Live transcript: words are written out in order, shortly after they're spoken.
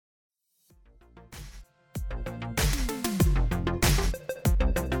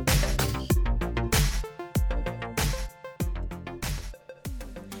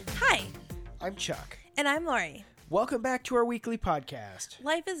I'm Chuck. And I'm Lori. Welcome back to our weekly podcast.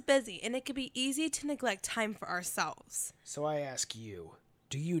 Life is busy, and it can be easy to neglect time for ourselves. So I ask you,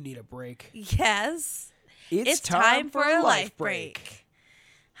 do you need a break? Yes. It's time for a life break.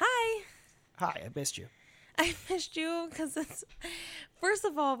 Hi. Hi, I missed you. I missed you because first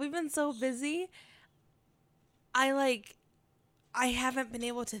of all, we've been so busy. I haven't been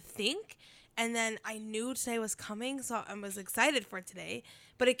able to think. And then I knew today was coming, so I was excited for today.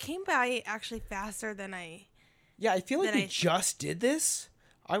 But it came by actually faster than I... Yeah, I feel like we just did this.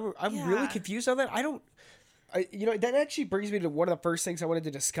 I'm really confused on that. That actually brings me to one of the first things I wanted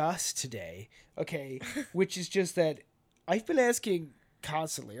to discuss today. Okay, which is just that I've been asking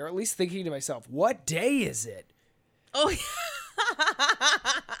constantly, or at least thinking to myself, what day is it? Oh, yeah.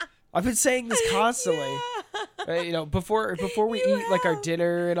 I've been saying this constantly. Yeah. Before we eat like our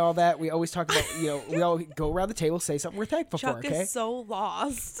dinner and all that, we always talk about, we all go around the table, say something we're thankful for, okay? Chuck is so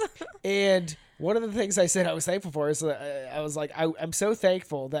lost. And one of the things I said I was thankful for is I was like, I'm so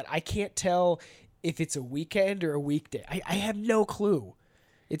thankful that I can't tell if it's a weekend or a weekday. I have no clue.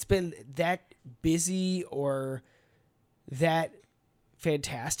 It's been that busy or that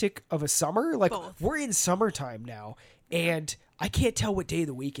fantastic of a summer. Like, both. We're in summertime now, and I can't tell what day of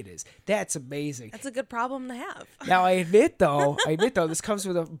the week it is. That's amazing. That's a good problem to have. Now, I admit though, this comes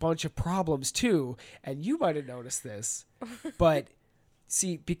with a bunch of problems too, and you might have noticed this, but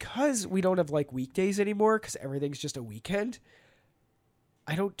see, because we don't have like weekdays anymore, because everything's just a weekend,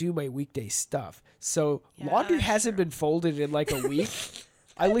 I don't do my weekday stuff. So laundry hasn't been folded in like a week.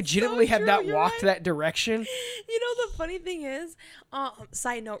 I legitimately have not walked that direction. You know, the funny thing is,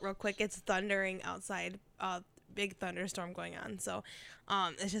 side note real quick, it's thundering outside, big thunderstorm going on. So,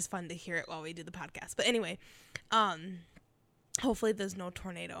 it's just fun to hear it while we do the podcast. But anyway, hopefully there's no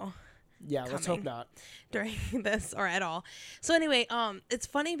tornado. Yeah, let's hope not. During this or at all. So anyway, it's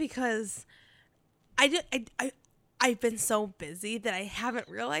funny because I've been so busy that I haven't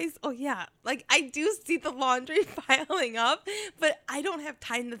realized, like I do see the laundry piling up, but I don't have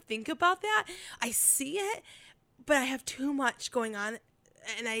time to think about that. I see it, but I have too much going on,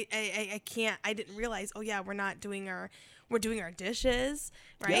 and I can't, I didn't realize, we're doing our dishes,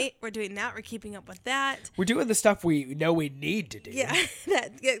 right? Yeah. We're doing that. We're keeping up with that. We're doing the stuff we know we need to do. Yeah,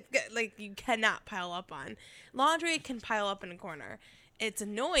 like you cannot pile up on. Laundry can pile up in a corner. It's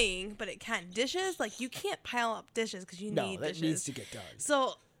annoying, but it can't. Dishes, like you can't pile up dishes because you need dishes. No, that needs to get done.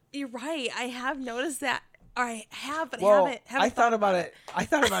 So you're right. I have noticed that. Or I have, but well, I haven't thought about it. I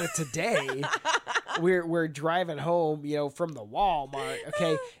thought about it today. We're driving home, from the Walmart,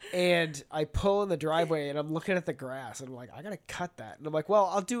 okay? And I pull in the driveway and I'm looking at the grass and I'm like, I gotta cut that. And I'm like, well,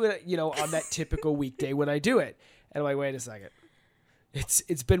 I'll do it, on that typical weekday when I do it. And I'm like, wait a second.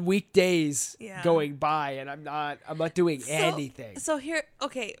 It's been weekdays going by and I'm not doing anything. So here,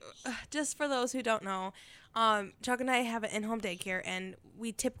 okay, just for those who don't know, Chuck and I have an in-home daycare, and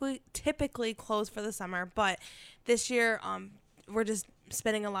we typically close for the summer. But this year, we're just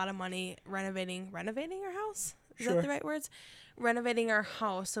spending a lot of money renovating our house. Is that the right words? Renovating our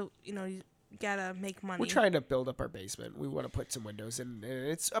house. So you gotta make money. We're trying to build up our basement. We want to put some windows in, and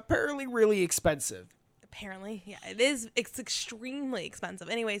it's apparently really expensive. Apparently, yeah, it is. It's extremely expensive.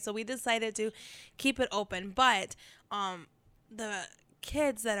 Anyway, so we decided to keep it open, but the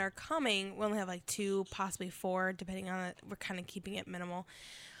kids that are coming, we only have like 2, possibly 4, depending on it. We're kind of keeping it minimal.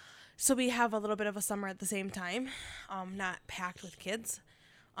 So we have a little bit of a summer at the same time, not packed with kids.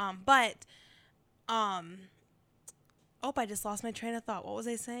 I just lost my train of thought. What was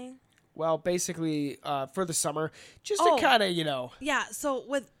I saying? Well, basically, for the summer, just to kind of, Yeah, so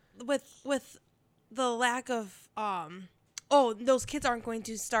with the lack of, those kids aren't going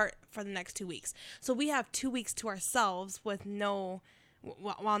to start for the next 2 weeks. So we have 2 weeks to ourselves with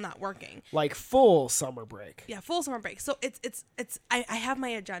while not working. Like full summer break. Yeah, full summer break. So I have my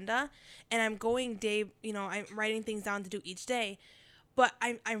agenda, and I'm going day, I'm writing things down to do each day, but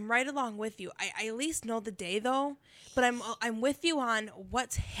I'm right along with you. I at least know the day though, but I'm with you on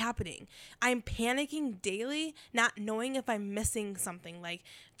what's happening. I'm panicking daily, not knowing if I'm missing something. Like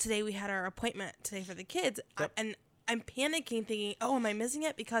today we had our appointment today for the kids, and I'm panicking thinking, am I missing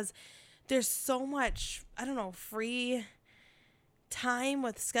it? Because there's so much, free time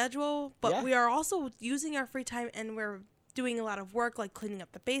with schedule, but we are also using our free time, and we're doing a lot of work like cleaning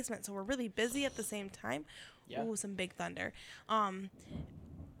up the basement, so we're really busy at the same time. Some big thunder. That's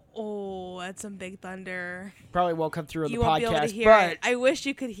some big thunder. Probably won't come through on the podcast, won't be able to hear it. I wish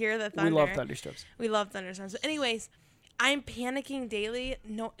you could hear the thunder. We love thunderstorms. But anyways, I'm panicking daily,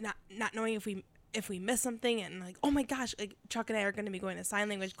 not knowing if we miss something, and like, oh my gosh, like Chuck and I are going to be going to sign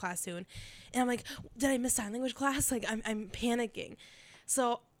language class soon, and I'm like, did I miss sign language class? Like I'm panicking.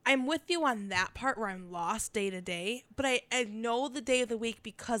 So I'm with you on that part where I'm lost day to day, but I know the day of the week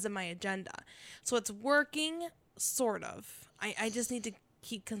because of my agenda. So it's working, sort of. I just need to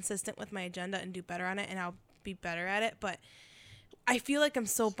keep consistent with my agenda and do better on it, and I'll be better at it. But I feel like I'm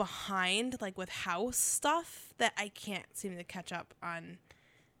so behind, like with house stuff, that I can't seem to catch up on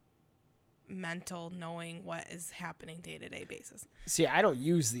mental knowing what is happening day-to-day basis. See, I don't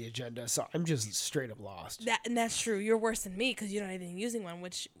use the agenda, so I'm just straight up lost. And that's true. You're worse than me because you're not even using one,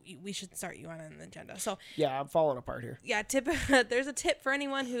 which we should start you on an agenda. So Yeah, I'm falling apart here. yeah, there's a tip for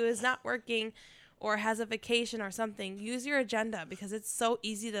anyone who is not working or has a vacation or something. Use your agenda because it's so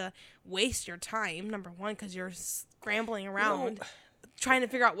easy to waste your time, number one, because you're scrambling around trying to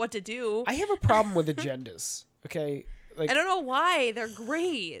figure out what to do. I have a problem with agendas, okay? Like, I don't know why. They're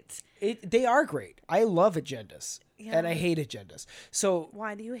great. They are great. I love agendas, Yeah. and I hate agendas. So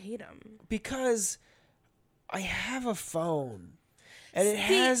Why do you hate them? because I have a phone, and it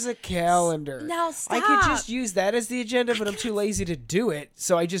See, has a calendar. now I could stop. just use that as the agenda, but I'm too lazy to do it,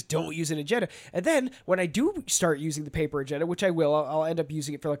 so I just don't use an agenda. And then when I do start using the paper agenda, which I will, I'll end up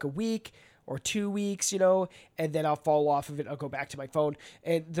using it for like a week or 2 weeks, and then I'll fall off of it. I'll go back to my phone.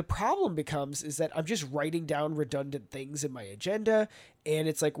 And the problem becomes is that I'm just writing down redundant things in my agenda. And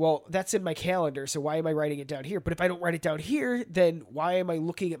it's like, well, that's in my calendar. So why am I writing it down here? But if I don't write it down here, then why am I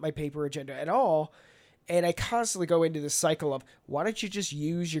looking at my paper agenda at all? And I constantly go into this cycle of, why don't you just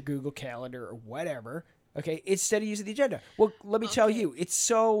use your Google Calendar or whatever, okay, instead of using the agenda? Well, let me tell you, it's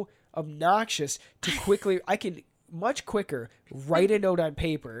so obnoxious to quickly, I can much quicker write a note on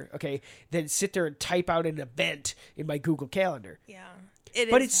paper, okay, than sit there and type out an event in my Google Calendar. Yeah.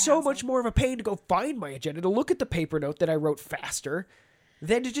 But it's so much more of a pain to go find my agenda, to look at the paper note that I wrote faster,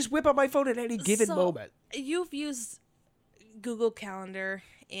 than to just whip out my phone at any given moment. You've used Google Calendar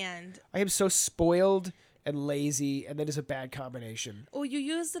and I am so spoiled and lazy, and that is a bad combination. you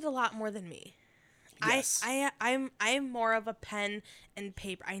used it a lot more than me. Yes. I'm more of a pen and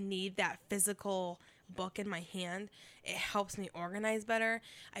paper. I need that physical book in my hand. It helps me organize better.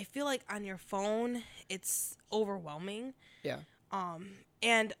 I feel like on your phone it's overwhelming. Yeah.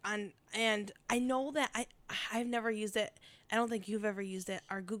 And I know that I've never used it. I don't think you've ever used it.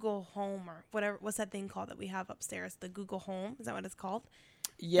 Our Google Home or whatever, what's that thing called that we have upstairs? The Google Home, is that what it's called?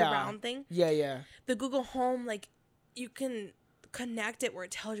 Yeah. The round thing? Yeah. The Google Home, like, you can connect it where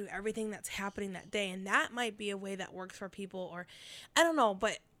it tells you everything that's happening that day, and that might be a way that works for people, or I don't know,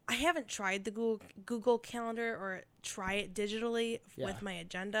 but I haven't tried the Google Calendar or try it digitally with my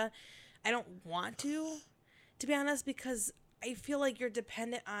agenda. I don't want to be honest, because I feel like you're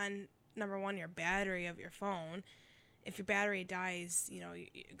dependent on, number one, your battery of your phone. If your battery dies,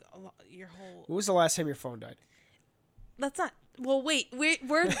 your whole... When was the last time your phone died? That's not... Well, wait,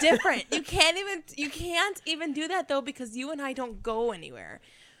 we're different. You can't even do that, though, because you and I don't go anywhere.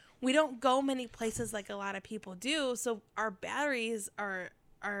 We don't go many places like a lot of people do, so our batteries are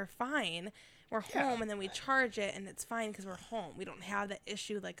fine. We're home, and then we charge it, and it's fine because we're home. We don't have that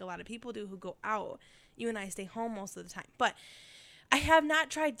issue like a lot of people do who go out. You and I stay home most of the time. But I have not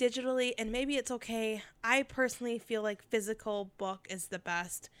tried digitally, and maybe it's okay. I personally feel like physical book is the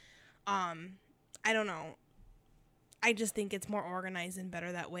best. I don't know. I just think it's more organized and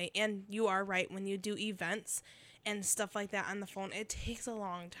better that way. And you are right. When you do events and stuff like that on the phone, it takes a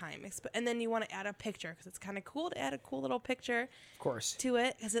long time. And then you want to add a picture because it's kind of cool to add a cool little picture, Of course. to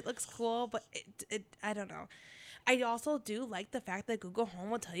it because it looks cool. But it I don't know. I also do like the fact that Google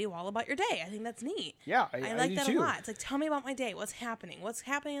Home will tell you all about your day. I think that's neat. Yeah, I like that a lot. It's like, tell me about my day. What's happening? What's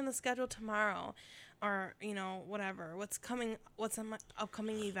happening in the schedule tomorrow? Or, whatever. What's on my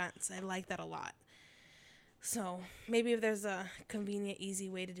upcoming events? I like that a lot. So maybe if there's a convenient, easy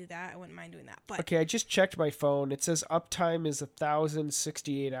way to do that, I wouldn't mind doing that. But Okay, I just checked my phone. It says uptime is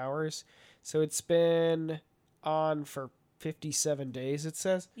 1,068 hours. So it's been on for 57 days, it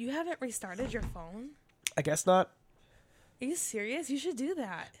says. you haven't restarted your phone? I guess not. Are you serious? You should do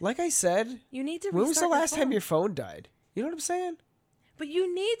that. Like I said, You need to restart when was the last your time phone. your phone died? You know what I'm saying? But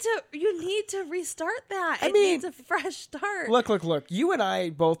you need to restart that. I It mean, needs a fresh start. Look. You and I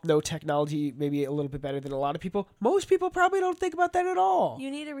both know technology maybe a little bit better than a lot of people. Most people probably don't think about that at all.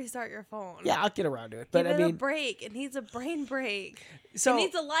 You need to restart your phone. Yeah, I'll get around to it. But Give I it a mean, break. It needs a brain break. so it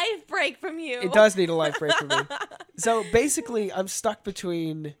needs a life break from you. it does need a life break for me. So basically, I'm stuck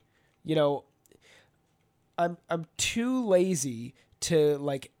between, I'm too lazy to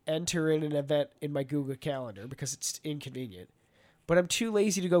like enter in an event in my Google Calendar because it's inconvenient, but I'm too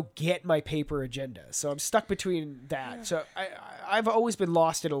lazy to go get my paper agenda. So I'm stuck between that. So I've always been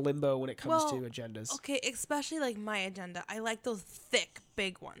lost in a limbo when it comes to agendas. Okay, especially like my agenda. I like those thick,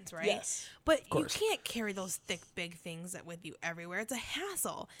 big ones, right? Yes, but you can't carry those thick, big things with you everywhere. It's a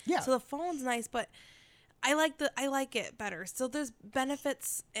hassle. Yeah. So the phone's nice, but I like it better. So there's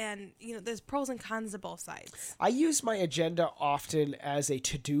benefits and there's pros and cons to both sides. I use my agenda often as a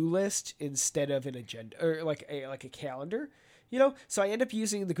to-do list instead of an agenda or like a calendar. So I end up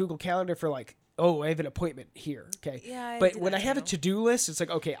using the Google Calendar for like, I have an appointment here. Okay. Yeah. But when I have a to-do list, it's like,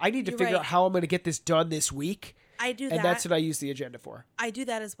 okay, I need to figure out how I'm going to get this done this week. I do that. And that's what I use the agenda for. I do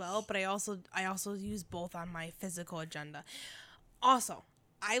that as well, but I also use both on my physical agenda. Also,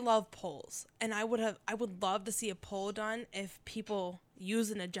 I love polls, and I would love to see a poll done if people use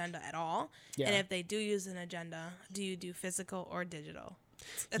an agenda at all. Yeah. And if they do use an agenda, do you do physical or digital?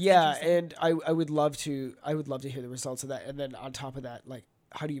 That's and I would love to hear the results of that. And then on top of that, like,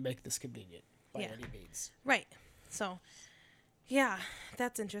 how do you make this convenient by any means? Right. So, yeah,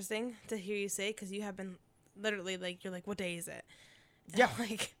 that's interesting to hear you say, because you have been literally like, you're like, what day is it? And yeah. I'm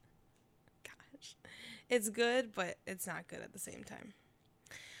like, gosh, it's good, but it's not good at the same time.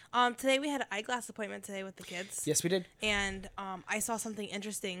 Today we had an eyeglass appointment today with the kids. Yes, we did. And I saw something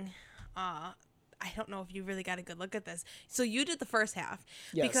interesting. I don't know if you really got a good look at this. So you did the first half.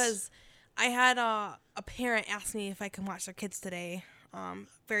 Yes. Because I had a parent ask me if I can watch their kids today.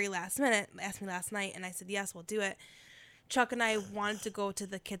 Very last minute. Asked me last night, and I said yes, we'll do it. Chuck and I wanted to go to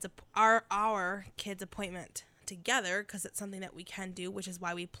the kids our kids' appointment together because it's something that we can do, which is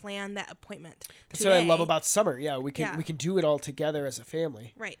why we planned that appointment. That's today. what I love about summer. Yeah, we can do it all together as a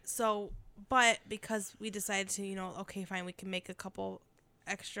family. Right. So, but because we decided to, okay, fine, we can make a couple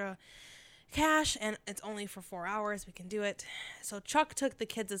extra cash, and it's only for 4 hours, we can do it. So Chuck took the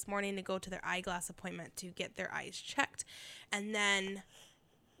kids this morning to go to their eyeglass appointment to get their eyes checked, and then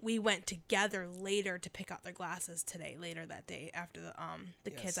we went together later to pick out their glasses later that day after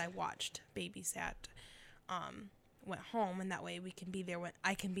the kids I watched babysat went home, and that way we can be there when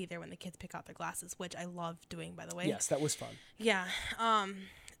I can be there when the kids pick out their glasses, which I love doing, by the way. Yes, that was fun. Yeah.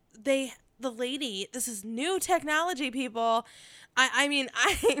 The lady, this is new technology, people. I mean,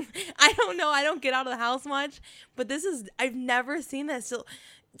 I don't know. I don't get out of the house much, but I've never seen this. So,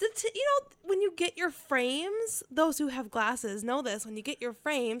 when you get your frames, those who have glasses know this. When you get your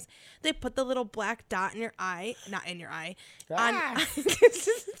frames, they put the little black dot in your eye, not in your eye,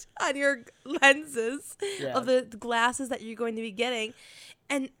 on your lenses of the glasses that you're going to be getting.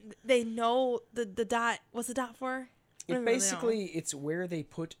 And they know the dot. What's the dot for? It's where they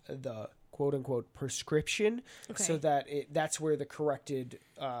put the quote unquote prescription, so that that's where the corrected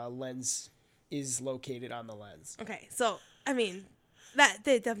lens is located on the lens. Okay, so I mean that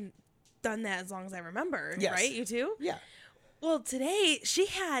they've done that as long as I remember, right? You too? Yeah. Well, today she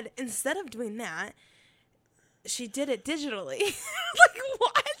had, instead of doing that, she did it digitally. Like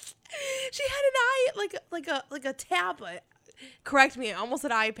what? She had an like a tablet. Correct me, I almost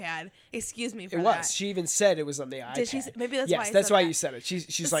said iPad. Excuse me for that. It was. She even said it was on the iPad. Did she? Maybe that's why I said that's why that. You said it.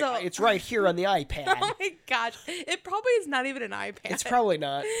 She's like, it's right here on the iPad. Oh my gosh. It probably is not even an iPad. It's probably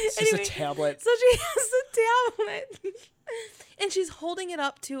not. It's just a tablet. So she has a tablet. And she's holding it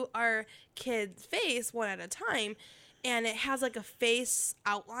up to our kid's face one at a time. And it has like a face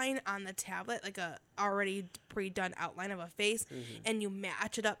outline on the tablet, like a already pre-done outline of a face. Mm-hmm. And you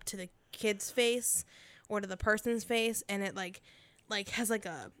match it up to the kid's face or to the person's face, and it like has like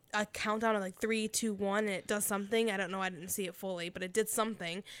a countdown of like 3, 2, 1, and it does something. I don't know, I didn't see it fully, but it did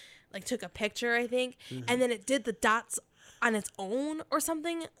something. Like took a picture, I think, and then it did the dots on its own or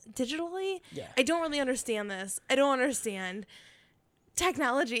something digitally. Yeah. I don't really understand this. I don't understand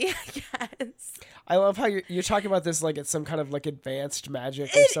technology, I guess. I love how you're talking about this like it's some kind of like advanced magic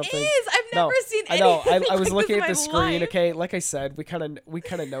or something. It is. I've never seen anything. I know. I was like looking at the screen. life. Okay, like I said, we kind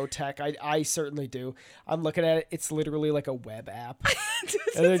of know tech. I certainly do. I'm looking at it. It's literally like a web app,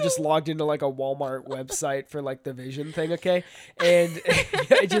 and they're just logged into like a Walmart website for like the vision thing. Okay, and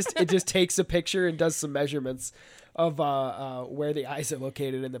it just takes a picture and does some measurements of where the eyes are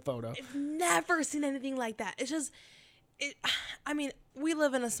located in the photo. I've never seen anything like that. It's just. I mean, we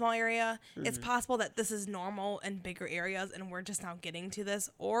live in a small area. Mm-hmm. It's possible that this is normal in bigger areas and we're just now getting to this.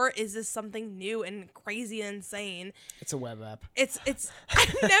 Or is this something new and crazy and insane? It's a web app. I've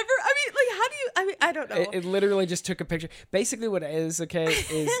never, how do you, I don't know. It literally just took a picture. Basically what it is,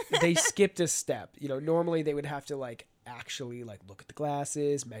 is they skipped a step. Normally they would have to like actually like look at the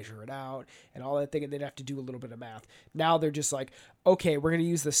glasses, measure it out and all that thing, and they'd have to do a little bit of math. Now they're just like, okay, we're going to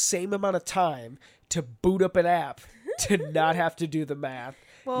use the same amount of time to boot up an app to not have to do the math.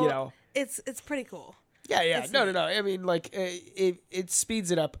 Well, it's pretty cool. Yeah. It's No. neat. I mean, like, it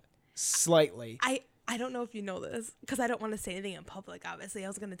speeds it up slightly. I don't know if you know this because I don't want to say anything in public. Obviously, I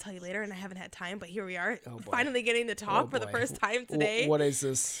was going to tell you later, and I haven't had time. But here we are, Oh, boy. finally getting to talk for the boy. first time today. What is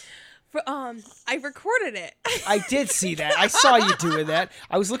this? I recorded it. I did see that. I saw you doing that.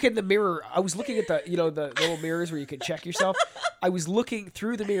 I was looking in the mirror. I was looking at the little mirrors where you can check yourself. I was looking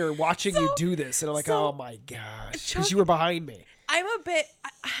through the mirror, watching you do this, and I'm like, oh my gosh, because you were behind me. I'm a bit.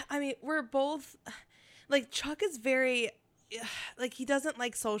 I mean, we're both like Chuck is very. Like he doesn't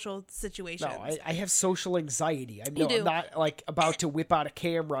like social situations. No, I have social anxiety. You do. I'm not like about to whip out a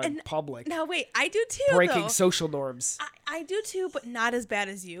camera in public, Now wait, I do too. breaking though. social norms. I do too, but not as bad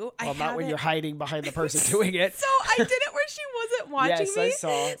as you. Well, not when you're hiding behind the person doing it. So I did it where she wasn't watching Yes, me. I saw.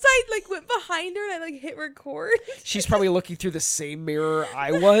 So I like went behind her and I like hit record. She's probably looking through the same mirror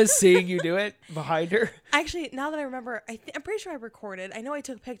I was, seeing you do it behind her. Actually, now that I remember, I'm pretty sure I recorded. I know I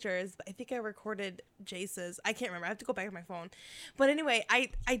took pictures, but I think I recorded Jace's. I can't remember. I have to go back to my phone. But anyway, I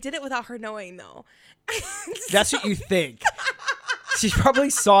did it without her knowing though. That's what you think. She probably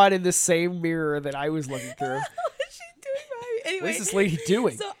saw it in the same mirror that I was looking through. What is she doing behind me? Anyway, What is this lady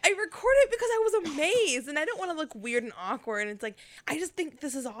doing? so I recorded because I was amazed and I don't want to look weird and awkward. And it's like, I just think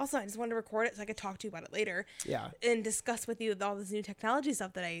this is awesome. I just wanted to record it so I could talk to you about it later. Yeah. And discuss with you all this new technology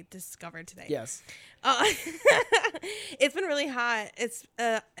stuff that I discovered today. Yes. It's been really hot. It's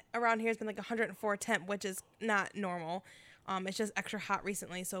around here. It's been like 104 temp, which is not normal. It's just extra hot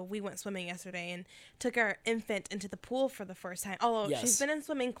recently. So we went swimming yesterday and took our infant into the pool for the first time. Although Yes. she's been in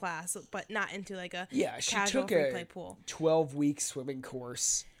swimming class, but not into like a She casual took free a play pool. 12-week swimming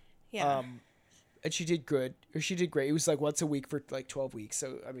course. Yeah. And she did good. Or she did great. It was like once a week for like 12 weeks.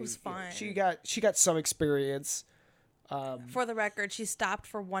 So I mean, was fun. She got some experience. For the record, she stopped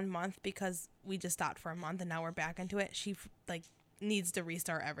for 1 month because we just stopped for a month and now we're back into it. She like needs to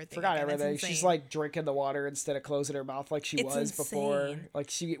restart everything. Forgot again. It's everything. She's insane. like drinking the water instead of closing her mouth like she It's was before. insane. Like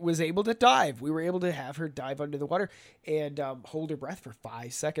she was able to dive. We were able to have her dive under the water and hold her breath for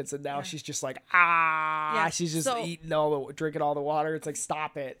 5 seconds. And now she's just like, Yeah, she's just so- drinking all the water. It's like,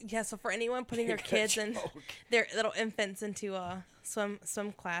 stop it. Yeah, so for anyone putting their Good kids and joke. their little infants into a swim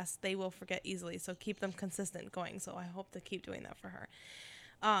class, they will forget easily. So keep them consistent going. So I hope to keep doing that for her.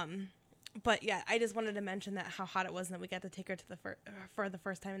 But yeah, I just wanted to mention that how hot it was and that we got to take her to for the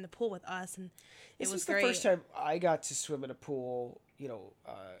first time in the pool with us, and it This was was the great. first time I got to swim in a pool.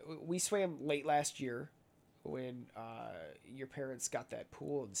 We swam late last year when your parents got that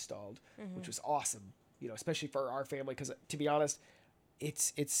pool installed, Mm-hmm. which was awesome. Especially for our family, because to be honest,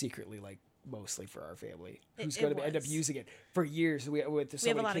 it's secretly like mostly for our family who's going to end up was. using it for years. With so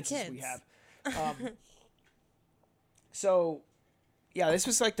have a many lot of kids as we kids. have. So. Yeah, this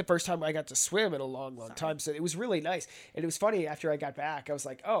was like the first time I got to swim in a long time. So it was really nice. And it was funny after I got back, I was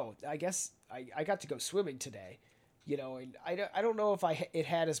like, oh, I guess I got to go swimming today. And I don't know if it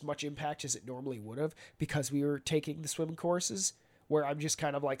had as much impact as it normally would have because we were taking the swimming courses where I'm just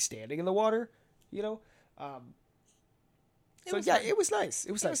kind of like standing in the water, So was yeah, fun. it was nice.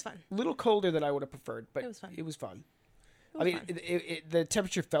 It was nice. was fun. A little colder than I would have preferred, but It was fun. It was fun. was I mean, fun. the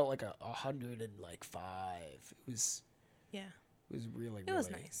temperature felt like 105. It was Yeah. really. It was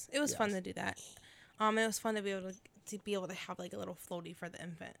really- nice. It was fun yes. to do that. It was fun to be able to have like a little floaty for the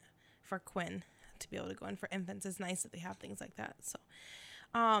infant, for Quinn to be able to go in for infants. It's nice that they have things like that. So,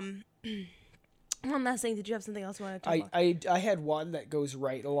 one last thing. Did you have something else you wanted to talk about? I had one that goes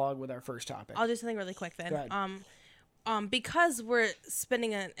right along with our first topic. I'll do something really quick then. Go ahead. Because we're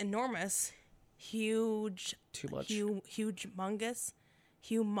spending an enormous, huge, Too much. humongous.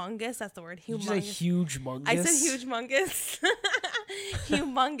 That's the word. Did you say huge mungus? I said huge mungus.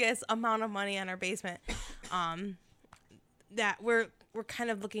 Humongous amount of money on our basement. That we're kind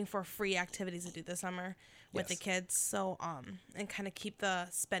of looking for free activities to do this summer with the Yes. kids. So and kind of keep the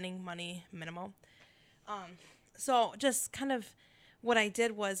spending money minimal. So just kind of what I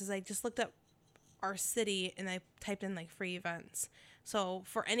did was I just looked up our city and I typed in like free events. So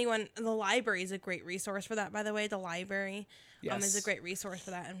for anyone, the library is a great resource for that. By the way, the library is a Yes. great resource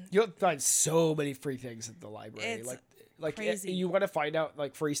for that. And You'll find so many free things at the library. It's like crazy. you want to find out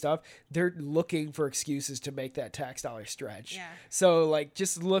like free stuff. They're looking for excuses to make that tax dollar stretch. Yeah. So like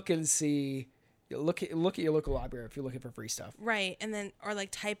just look and see. Look at your local library if you're looking for free stuff. Right, and then or like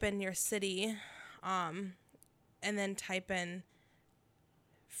type in your city, and then type in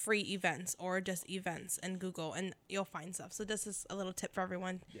free events or just events in Google, and you'll find stuff. So this is a little tip for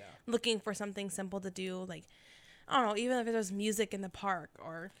everyone looking for something simple to do, like I don't know, even if there's music in the park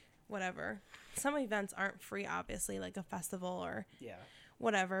or whatever. Some events aren't free, obviously, like a festival or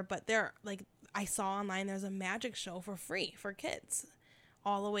whatever. But they're like I saw online, there's a magic show for free for kids.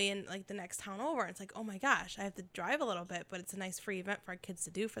 all the way in like the next town over. It's like, oh my gosh, I have to drive a little bit, but it's a nice free event for our kids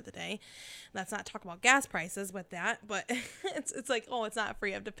to do for the day. Let's not talk about gas prices with that, but it's like, oh, it's not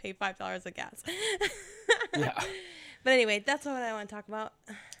free. I have to pay $5 of gas. Yeah. But anyway, that's what I want to talk about.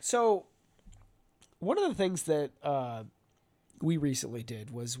 So one of the things that we recently did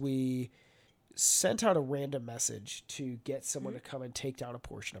was we sent out a random message to get someone to come and take down a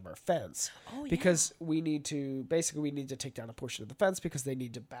portion of our fence. Oh, yeah. Because we need to take down a portion of the fence because they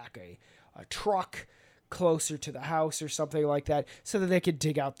need to back a truck closer to the house or something like that so that they could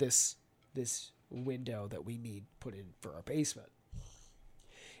dig out this window that we need put in for our basement.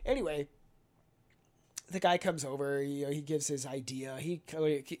 Anyway, the guy comes over, he gives his idea.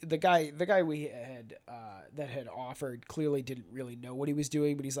 The guy we had that had offered clearly didn't really know what he was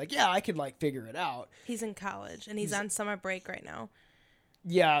doing, but he's like, yeah, I can like figure it out. He's in college and he's on summer break right now.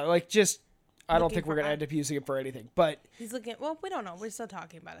 Yeah, like just I don't think we're gonna end up using it for anything. But he's looking. Well, we don't know. We're still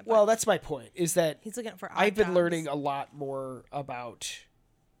talking about it. Well, that's my point. Is that he's looking for. I've been learning a lot more about.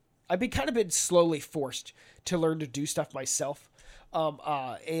 I've been slowly forced to learn to do stuff myself.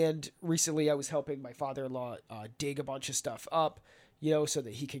 And recently I was helping my father-in-law dig a bunch of stuff up, so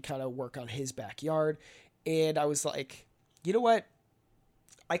that he could kind of work on his backyard. And I was like, you know what?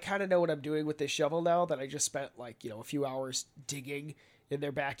 I kind of know what I'm doing with this shovel now that I just spent a few hours digging in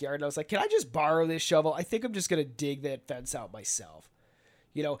their backyard. And I was like, can I just borrow this shovel? I think I'm just going to dig that fence out myself,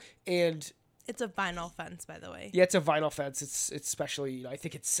 and it's a vinyl fence, by the way. Yeah, it's a vinyl fence. It's especially, I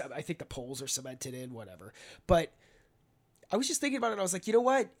think the poles are cemented in, whatever. But I was just thinking about it. And I was like, you know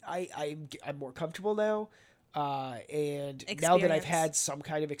what? I'm more comfortable now. And now that I've had some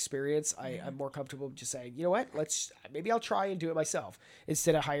kind of experience, I'm more comfortable just saying, you know what? Maybe I'll try and do it myself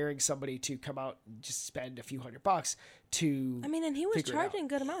instead of hiring somebody to come out and just spend a few $100 to. I mean, and he was charging a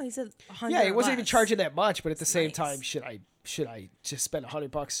good amount. He said $100. Yeah, he wasn't even charging that much, but at the same time, should I just spend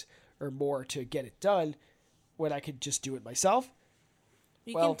 $100 or more to get it done when I could just do it myself?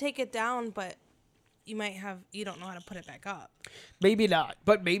 You can take it down, but you don't know how to put it back up. Maybe not,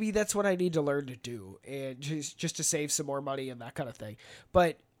 but maybe that's what I need to learn to do, and just to save some more money and that kind of thing.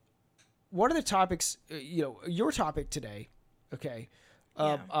 But one of the topics, your topic today, okay?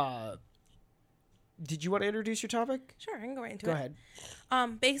 Did you want to introduce your topic? Sure, I can go right into it. Go ahead.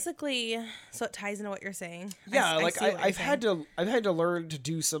 Basically, so it ties into what you're saying. Yeah, I've had to learn to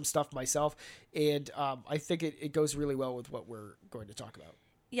do some stuff myself, and I think it goes really well with what we're going to talk about.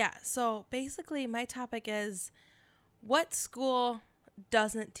 Yeah, so basically my topic is what school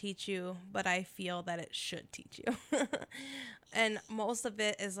doesn't teach you, but I feel that it should teach you. And most of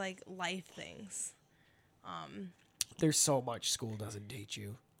it is like life things. There's so much school doesn't teach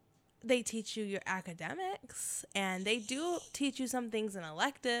you. They teach you your academics, and they do teach you some things in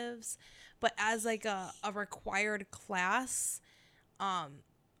electives, but as like a required class,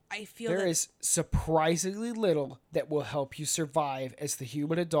 I feel there is surprisingly little that will help you survive as the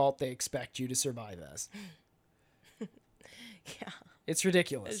human adult they expect you to survive as. Yeah. It's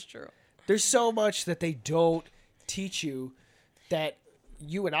ridiculous. It's true. There's so much that they don't teach you that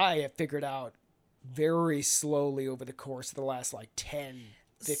you and I have figured out very slowly over the course of the last 10,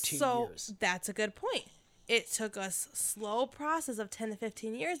 15 years. So that's a good point. It took us a slow process of 10 to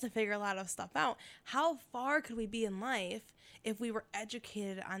 15 years to figure a lot of stuff out. How far could we be in life if we were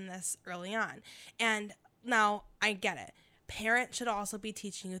educated on this early on? And now I get it. Parents should also be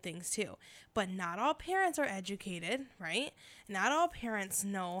teaching you things too. But not all parents are educated, right? Not all parents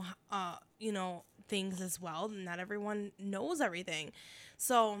know, things as well. Not everyone knows everything.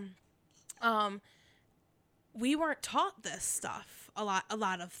 So, we weren't taught this stuff. A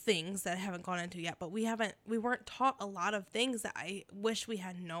lot of things that I haven't gone into yet, but we weren't taught a lot of things that I wish we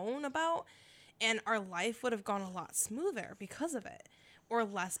had known about, and our life would have gone a lot smoother because of it, or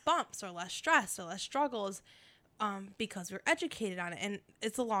less bumps, or less stress, or less struggles, because we're educated on it. And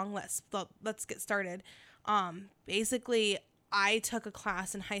it's a long list, but let's get started. Basically, I took a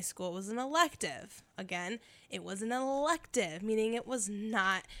class in high school. It was an elective. Again, it was an elective, meaning it was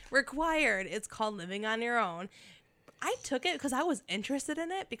not required. It's called Living on Your Own. I took it because I was interested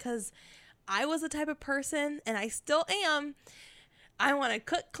in it, because I was the type of person, and I still am, I want to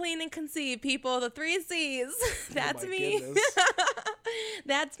cook, clean, and conceive, people. The 3 C's. That's me.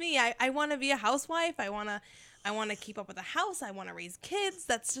 That's me. I want to be a housewife. I want to keep up with the house. I want to raise kids.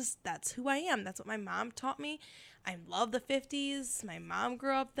 That's who I am. That's what my mom taught me. I love the 50s. My mom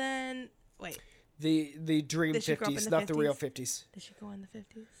grew up then. Wait. The dream 50s, not the real 50s. Did she go in the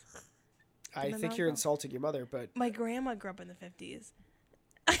 50s? I think you're insulting your mother, but... My grandma grew up in the 50s.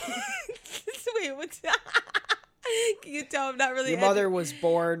 Wait, what's... Can you tell I'm not really... Your mother was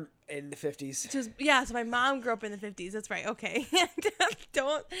born in the 50s. So my mom grew up in the 50s. That's right. Okay.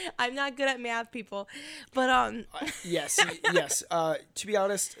 I'm not good at math, people. But Yes. To be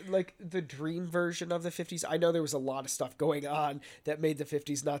honest, like the dream version of the 50s, I know there was a lot of stuff going on that made the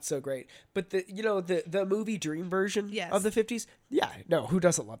 50s not so great. But the movie dream version of the 50s, yeah, no, who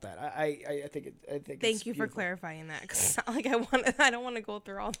doesn't love that? I think Thank you for clarifying that, because it's not like I don't want to go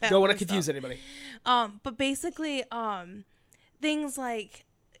through all that. Don't want to confuse anybody. But basically, things like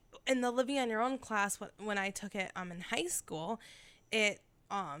in the Living on Your Own class, when I took it in high school, it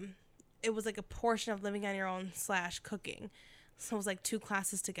was like a portion of Living on Your Own / cooking. So it was like 2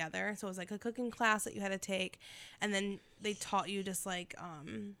 classes together. So it was like a cooking class that you had to take, and then they taught you just like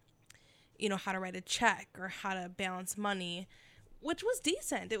how to write a check or how to balance money, which was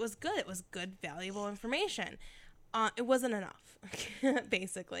decent. It was good. It was good, valuable information. It wasn't enough,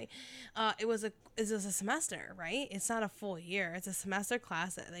 basically. It was a semester, right? It's not a full year. It's a semester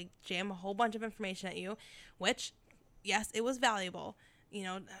class that they jam a whole bunch of information at you, which, yes, it was valuable.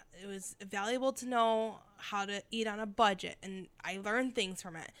 It was valuable to know how to eat on a budget, and I learned things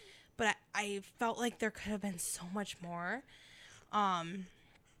from it. But I felt like there could have been so much more.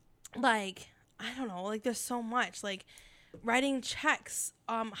 Like, I don't know, like there's so much, like writing checks.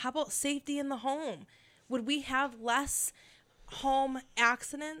 How about safety in the home? Would we have less home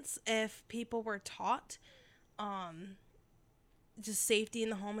accidents if people were taught just safety in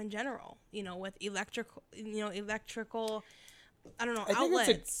the home in general, with electrical, I don't know,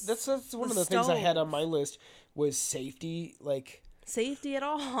 outlets. That's one of the things I had on my list was safety, like safety at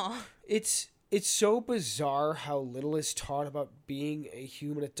all. It's so bizarre how little is taught about being a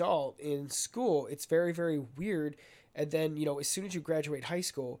human adult in school. It's very, very weird. And then, as soon as you graduate high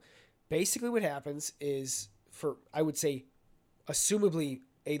school, basically what happens is, for, I would say, assumably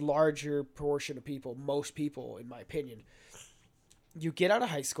a larger portion of people, most people, in my opinion, you get out of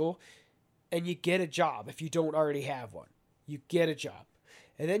high school and you get a job. If you don't already have one, you get a job.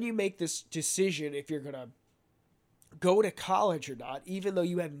 And then you make this decision if you're going to go to college or not, even though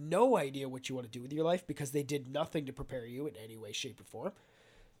you have no idea what you want to do with your life because they did nothing to prepare you in any way, shape, or form.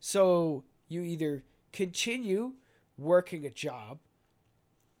 So you either continue working a job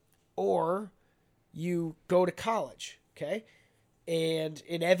or you go to college, okay? And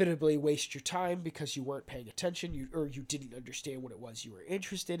inevitably waste your time because you weren't paying attention, you didn't understand what it was you were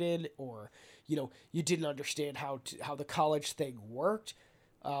interested in, or you didn't understand how the college thing worked.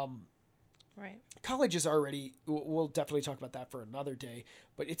 Right. College is already, we'll definitely talk about that for another day,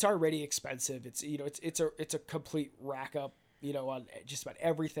 but it's already expensive. It's it's a complete rack up, on just about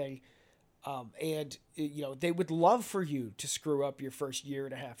everything. And they would love for you to screw up your first year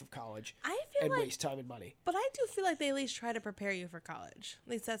and a half of college and waste time and money. But I do feel like they at least try to prepare you for college.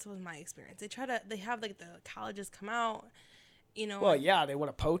 At least that's was my experience. They have like the colleges come out, Well, yeah, they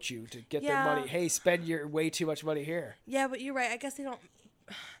want to poach you to get their money. Hey, spend your way too much money here. Yeah, but you're right. I guess they don't.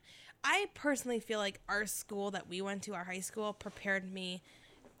 I personally feel like our school that we went to, our high school, prepared me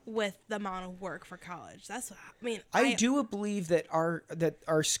with the amount of work for college. That's what I mean. I do believe that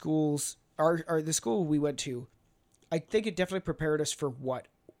our schools, the school we went to, I think it definitely prepared us for what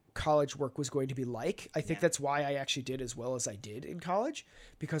college work was going to be like. I think that's why I actually did as well as I did in college,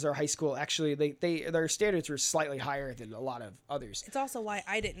 because our high school actually their standards were slightly higher than a lot of others. It's also why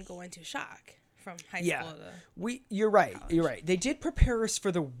I didn't go into shock from high school to you're right. college. You're right. They did prepare us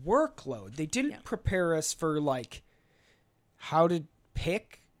for the workload. They didn't prepare us for like how to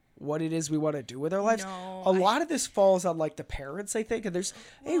pick what it is we want to do with our lives. No, a lot of this falls on like the parents, I think, and there's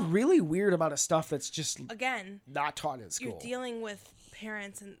a really weird amount of stuff that's just again not taught in school. You're dealing with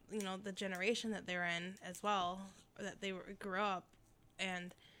parents and the generation that they're in as well, or that they grew up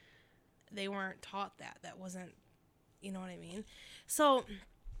and they weren't taught that wasn't, you know what I mean? So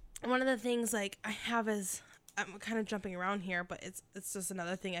one of the things like I have is, I'm kind of jumping around here, but it's just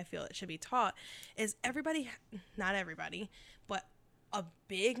another thing I feel it should be taught, is not everybody, but a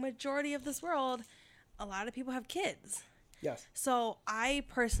big majority of this world, a lot of people have kids. Yes. So I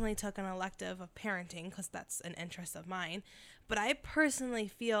personally took an elective of parenting because that's an interest of mine. But I personally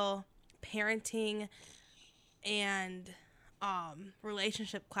feel parenting and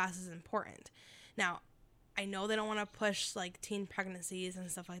relationship class is important. Now, I know they don't want to push like teen pregnancies and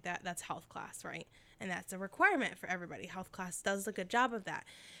stuff like that. That's health class, right? And that's a requirement for everybody. Health class does a good job of that.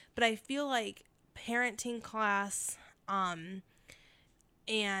 But I feel like parenting class and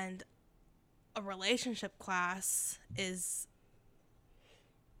a relationship class is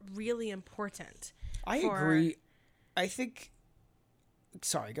really important. I agree. I think...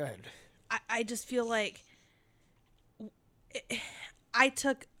 Sorry, go ahead. I just feel like I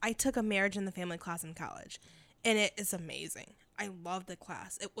took a marriage and the family class in college, and it is amazing. I loved the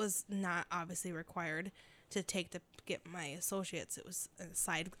class. It was not obviously required to take to get my associates. It was a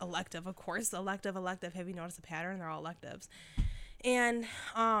side elective, of course. Elective. Have you noticed a pattern? They're all electives. And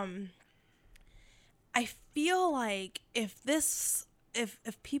I feel like if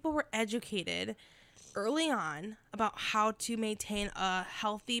people were educated early on about how to maintain a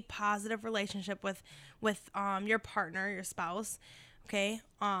healthy, positive relationship with your partner, your spouse, okay,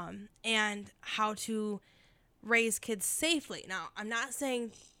 and how to raise kids safely. Now, I'm not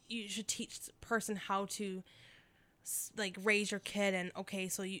saying you should teach the person how to like raise your kid, and okay,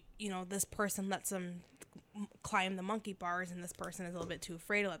 so you know this person lets them climb the monkey bars, and this person is a little bit too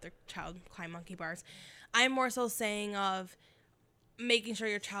afraid to let their child climb monkey bars. I'm more so saying of making sure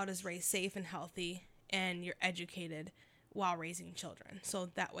your child is raised safe and healthy, and you're educated while raising children, so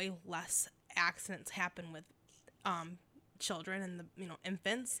that way less accidents happen with children and the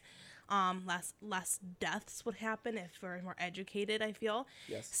infants. Less deaths would happen if we're more educated, I feel.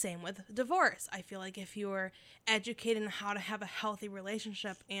 Yes. Same with divorce. I feel like if you're educated on how to have a healthy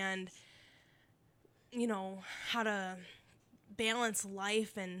relationship and how to balance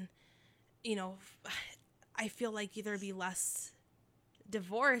life, and I feel like there'd be less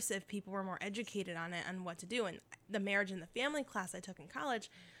divorce if people were more educated on it, on what to do. And the marriage and the family class I took in college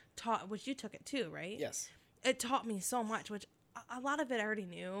which you took it too, right? Yes. It taught me so much, which a lot of it I already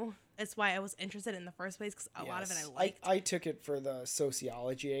knew. It's why I was interested in the first place, because a lot of it I liked. I took it for the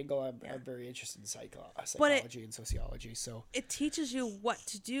sociology angle. I'm very interested in psychology and sociology. So it teaches you what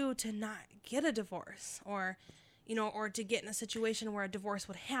to do to not get a divorce, or to get in a situation where a divorce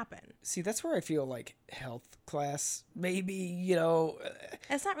would happen. See, that's where I feel like health class, maybe,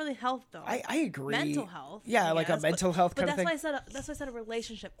 It's not really health, though. I agree. Mental health. Yeah, like a mental health kind of thing. That's why I said a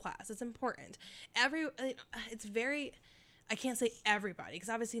relationship class. It's important. It's very... I can't say everybody, because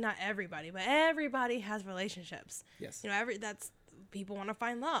obviously not everybody, but everybody has relationships. Yes. That's people want to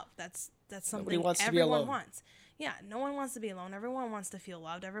find love. That's something Nobody wants to be everyone alone. wants. Yeah, no one wants to be alone. Everyone wants to feel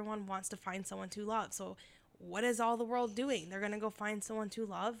loved. Everyone wants to find someone to love. So what is all the world doing? They're going to go find someone to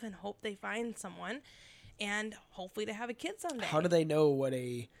love and hope they find someone, and hopefully to have a kid someday. How do they know what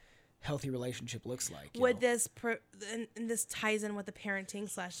a healthy relationship looks like? And this ties in with the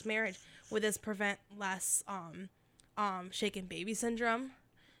parenting / marriage. Would this prevent less shaken baby syndrome?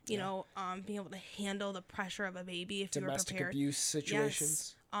 Being able to handle the pressure of a baby if you were prepared. Domestic abuse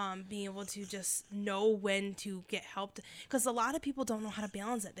situations. Yes. Being able to just know when to get help, because a lot of people don't know how to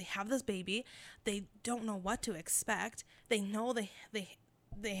balance it. They have this baby, they don't know what to expect. They know they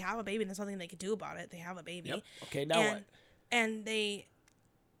have a baby and there's nothing they can do about it. They have a baby. Yep. Okay, now what? And they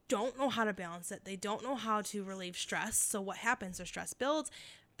don't know how to balance it. They don't know how to relieve stress. So what happens? Their stress builds,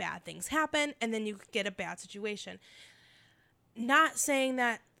 bad things happen, and then you get a bad situation. Not saying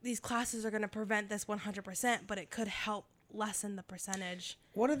that these classes are going to prevent this 100%, but it could help lessen the percentage.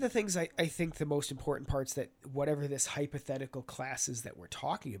 One of the things I think the most important parts that whatever this hypothetical class is that we're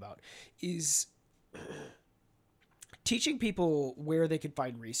talking about is teaching people where they can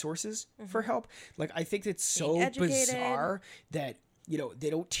find resources for help. Like, I think it's so bizarre that, they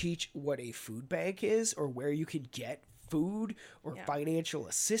don't teach what a food bank is or where you can get food or financial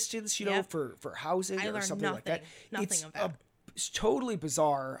assistance, for housing or something like that. Nothing of that. It's totally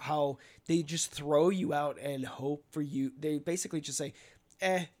bizarre how they just throw you out and hope for you. They basically just say,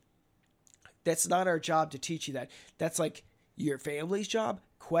 that's not our job to teach you that. That's like your family's job? ?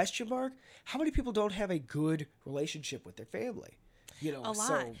 How many people don't have a good relationship with their family? A lot.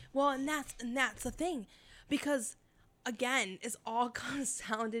 So, well, and that's the thing, because again, it all comes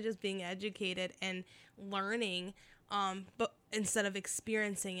down to just being educated and learning, but instead of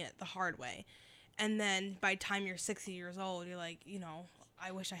experiencing it the hard way. And then by the time you're 60 years old, you're like,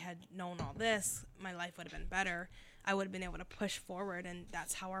 I wish I had known all this. My life would have been better. I would have been able to push forward, and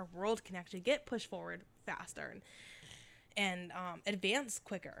that's how our world can actually get pushed forward faster and advance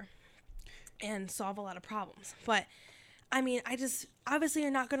quicker and solve a lot of problems. But I mean, obviously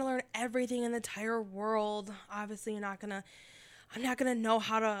you're not going to learn everything in the entire world. Obviously I'm not going to know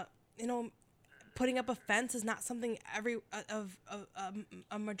how to, putting up a fence is not something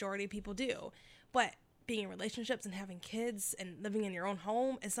a majority of people do. But being in relationships and having kids and living in your own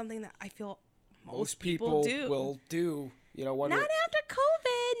home is something that I feel most people do. Will do. Not after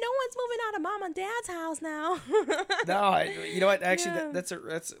COVID. No one's moving out of mom and dad's house now. No, you know what? Actually, that's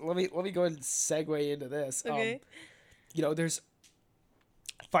let me go ahead and segue into this. Okay. There's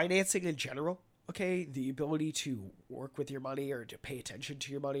financing in general. Okay, the ability to work with your money or to pay attention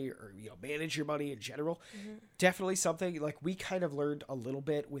to your money or manage your money in general, definitely something like we kind of learned a little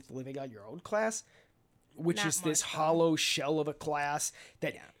bit with Living on Your Own class, which not is this hollow shell of a class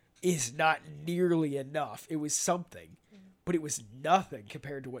that is not nearly enough. It was something, but but it was nothing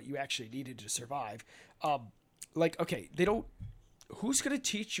compared to what you actually needed to survive. Like, okay, they don't. Who's gonna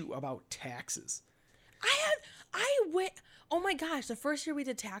teach you about taxes? I went. Oh my gosh! The first year we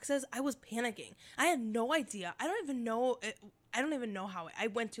did taxes, I was panicking. I had no idea. I don't even know. I don't even know how. I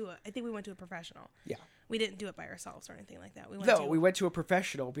think we went to a professional. Yeah. We didn't do it by ourselves or anything like that. We went to a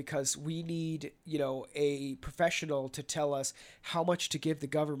professional because we need, a professional to tell us how much to give the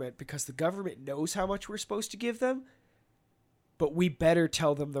government, because the government knows how much we're supposed to give them, but we better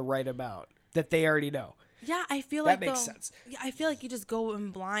tell them the right amount that they already know. Yeah, I feel that makes sense. Yeah, I feel like you just go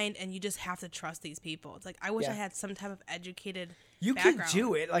in blind and you just have to trust these people. It's like, I wish I had some type of educated background. Can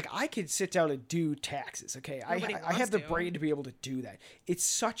do it. Like, I could sit down and do taxes, okay? I have the brain to be able to do that. It's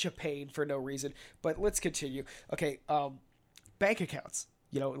such a pain for no reason. But let's continue. Okay, bank accounts.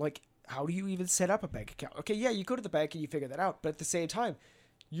 Like, how do you even set up a bank account? Okay, yeah, you go to the bank and you figure that out. But at the same time,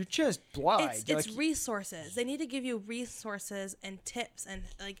 you're just blind. It's resources. They need to give you resources and tips and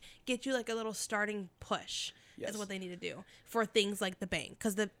like get you like a little starting push. Yes. Is what they need to do for things like the bank.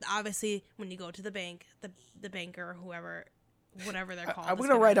 Because obviously when you go to the bank, the banker or whatever they're called. I'm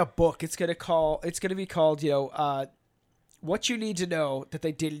gonna write a book. It's gonna be called what you need to know that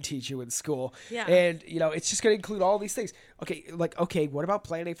they didn't teach you in school. Yeah. And it's just gonna include all these things. Okay, what about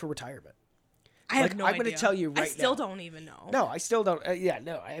planning for retirement? I have no idea. I'm going to tell you right now. I still don't even know. No, I still don't. I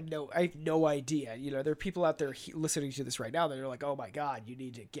have no idea. There are people out there listening to this right now that are like, oh my God, you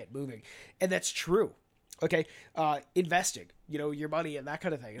need to get moving. And that's true. Okay. Investing, your money and that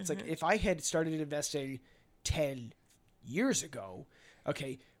kind of thing. It's like, if I had started investing 10 years ago,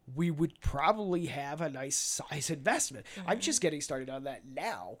 okay, we would probably have a nice size investment. I'm just getting started on that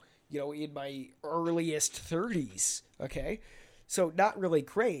now, in my earliest 30s. Okay. So not really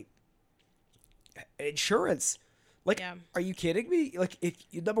great. Insurance, like, are you kidding me? Like, if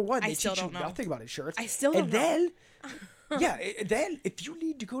number one, they teach you nothing about insurance. I still don't know. Then if you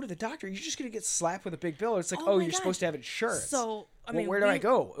need to go to the doctor, you're just gonna get slapped with a big bill. It's like, you're supposed to have insurance. So I mean, where do I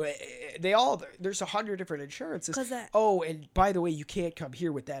go? There's 100 different insurances. And by the way, you can't come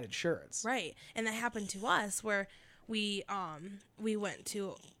here with that insurance. Right, and that happened to us where we went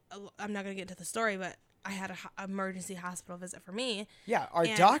to. I'm not gonna get into the story, but I had an emergency hospital visit for me. Yeah, our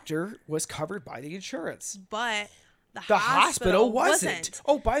doctor was covered by the insurance. But the hospital wasn't.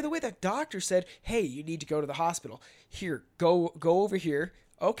 Oh, by the way, the doctor said, hey, you need to go to the hospital. Here, go over here.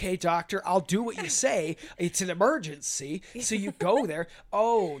 Okay, doctor, I'll do what you say. It's an emergency. So you go there.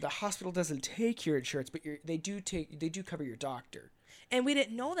 Oh, the hospital doesn't take your insurance, but they do cover your doctor. And we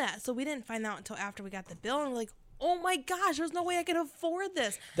didn't know that. So we didn't find out until after we got the bill, and we're like, oh my gosh, there's no way I can afford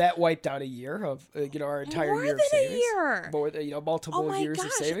this. That wiped out a year of, our entire year of savings. More than a year. Multiple years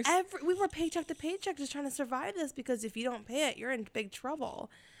of savings. We were paycheck to paycheck just trying to survive this, because if you don't pay it, you're in big trouble.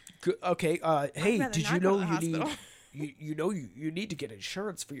 Okay, hey, did you know you need to get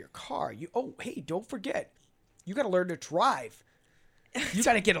insurance for your car? Hey, don't forget, you got to learn to drive. You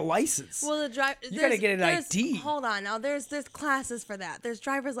got to get a license. Well, you got to get an ID. Hold on, now there's classes for that. There's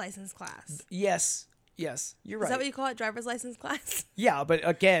driver's license class. Yes, you're right. Is that what you call it, driver's license class? Yeah, but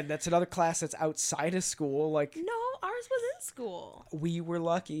again, that's another class that's outside of school. Like, no, ours was in school. We were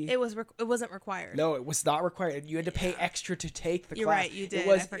lucky. It wasn't required. No, it was not required. You had to pay extra to take the class. You're right, you did.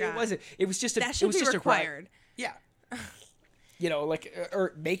 I forgot. It wasn't. It was just that should be required. Yeah.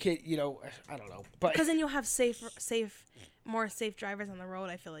 Or make it. I don't know, but because then you'll have more safe drivers on the road.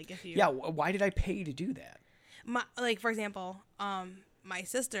 I feel like if you. Yeah. Why did I pay to do that? For example, my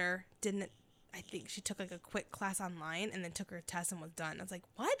sister didn't. I think she took like a quick class online and then took her test and was done. I was like,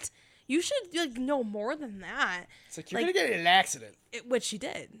 what? You should know more than that. It's like, you're going to get in an accident. Which she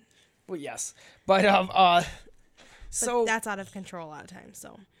did. Well, yes. But, so. But that's out of control a lot of times,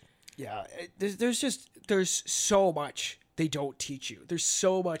 so. Yeah. There's so much they don't teach you. There's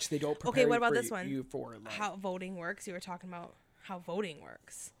so much they don't prepare what about this one? You for in life. How voting works. You were talking about how voting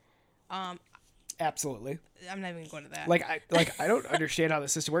works. Absolutely. I'm not even going to that. I don't understand how the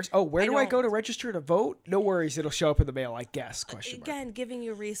system works. Oh, where do I go to register to vote? No worries, it'll show up in the mail, I guess. Again, giving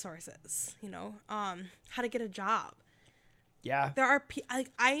you resources. How to get a job. Yeah. There are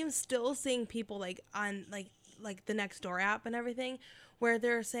I am still seeing people on the Nextdoor app and everything, where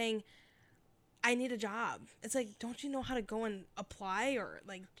they're saying, I need a job. It's like, don't you know how to go and apply or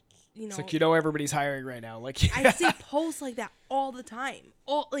It's like, everybody's hiring right now. I see posts like that all the time,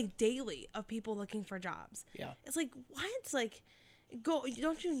 daily, of people looking for jobs. Yeah. It's like, what? go.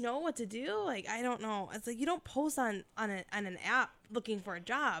 Don't you know what to do? Like, I don't know. It's like you don't post on an app looking for a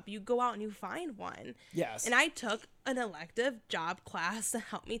job. You go out and you find one. Yes. And I took an elective job class to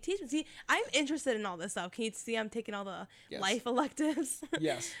help me teach. See, I'm interested in all this stuff. Can you see I'm taking all the life electives?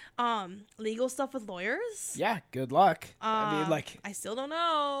 Yes. Legal stuff with lawyers. Yeah, good luck. I mean, like, I still don't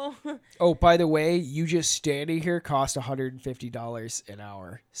know. oh, by the way, you just standing here cost $150 an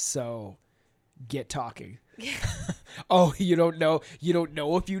hour. So get talking. Oh, you don't know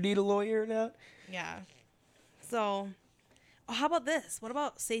if you need a lawyer or not? Yeah. So, how about this? What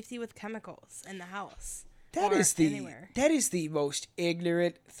about safety with chemicals in the house? That is the most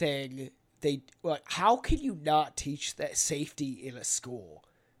ignorant thing. How can you not teach that safety in a school?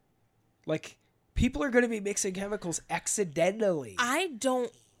 Like, people are going to be mixing chemicals accidentally. I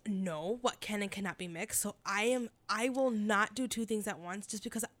don't know what can and cannot be mixed, so I will not do two things at once just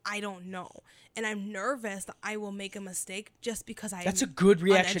because I don't know, and I'm nervous that I will make a mistake just because That's a good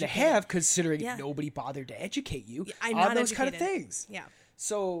reaction to uneducated. have, considering nobody bothered to educate you on those kind of things. Yeah.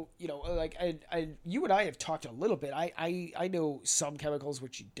 So, like, you and I have talked a little bit. I know some chemicals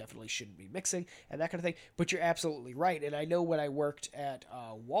which you definitely shouldn't be mixing and that kind of thing, but you're absolutely right. And I know when I worked at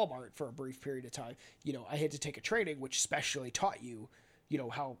Walmart for a brief period of time, I had to take a training which specially taught you,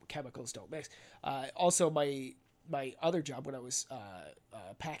 how chemicals don't mix. Also, my other job when I was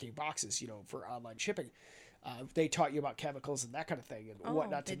packing boxes, for online shipping, they taught you about chemicals and that kind of thing and what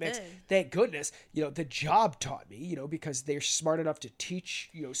not to mix. Did. Thank goodness, the job taught me, because they're smart enough to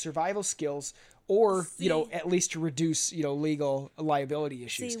teach, survival skills or, at least to reduce, legal liability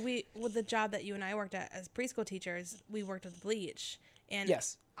issues. See, with the job that you and I worked at as preschool teachers, we worked with bleach. And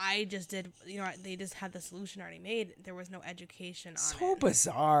yes. I just did, they just had the solution already made. There was no education on it. So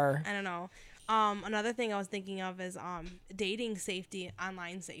bizarre. I don't know. Another thing I was thinking of is dating safety,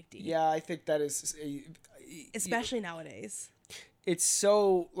 online safety. Yeah, I think that is... especially nowadays. It's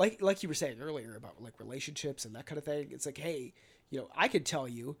so... Like you were saying earlier about, like, relationships and that kind of thing. It's like, hey, I could tell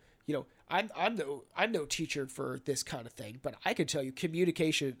you, I'm no teacher for this kind of thing, but I could tell you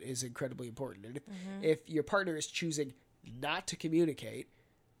communication is incredibly important. And if your partner is choosing not to communicate,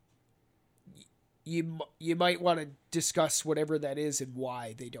 you might want to discuss whatever that is and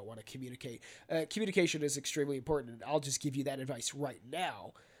why they don't want to communicate. Communication is extremely important, and I'll just give you that advice right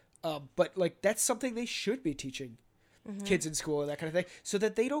now. But like that's something they should be teaching kids in school and that kind of thing, so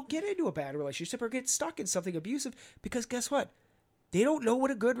that they don't get into a bad relationship or get stuck in something abusive. Because guess what? They don't know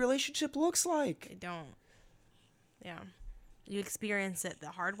what a good relationship looks like. They don't. Yeah, you experience it the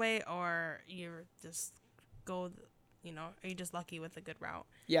hard way, or you're just are you just lucky with a good route?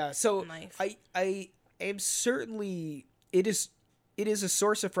 Yeah, so in life? I am certainly it is a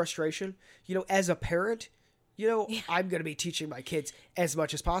source of frustration. As a parent, I'm going to be teaching my kids as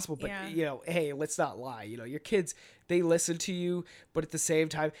much as possible, but hey, let's not lie. Your kids, they listen to you, but at the same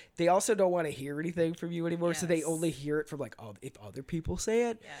time, they also don't want to hear anything from you anymore. Yes. So they only hear it from like, if other people say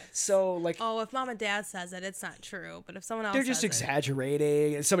it. Yes. So like, if mom and dad says it, it's not true. But if someone else, they're just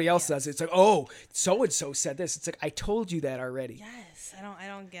exaggerating, and somebody else says it, it's like, so and so said this. It's like, I told you that already. Yes, I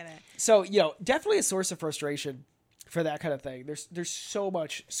don't get it. So definitely a source of frustration for that kind of thing. There's so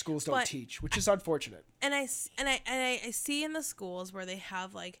much schools don't teach, which is unfortunate. And I see in the schools where they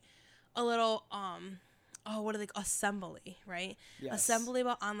have like a little what are they, assembly, right? Yes. Assembly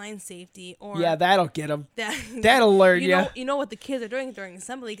about online safety, or that'll get them. That'll learn you. You know what the kids are doing during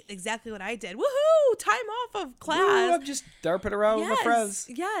assembly? Exactly what I did. Woohoo! Time off of class. Woo, I'm just derping around with my friends.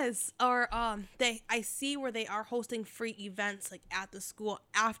 Yes. Or I see where they are hosting free events like at the school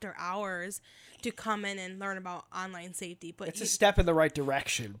after hours to come in and learn about online safety. But it's a step in the right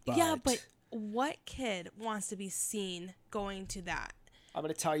direction. But but what kid wants to be seen going to that? I'm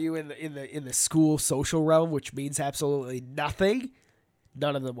going to tell you, in the school social realm, which means absolutely nothing,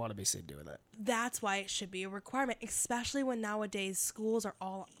 none of them want to be seen doing that. That's why it should be a requirement, especially when nowadays schools are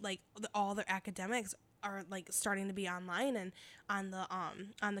all like all their academics are like starting to be online and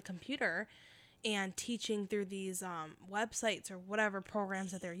on the computer and teaching through these websites or whatever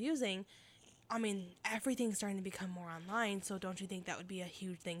programs that they're using. I mean, everything's starting to become more online. So don't you think that would be a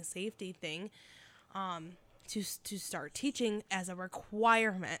huge safety thing? To start teaching as a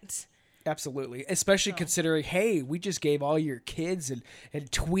requirement. Absolutely. Especially considering, hey, we just gave all your kids and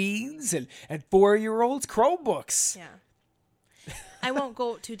tweens and 4-year-olds Chromebooks. Yeah. I won't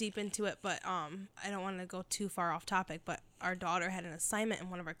go too deep into it, but I don't want to go too far off topic, but our daughter had an assignment in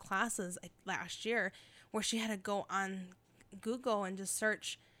one of our classes last year where she had to go on Google and just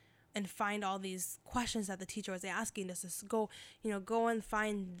search and find all these questions that the teacher was asking us. Just go and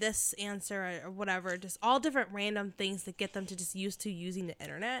find this answer or whatever, just all different random things to get them to just used to using the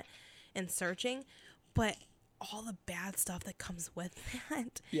internet and searching. But all the bad stuff that comes with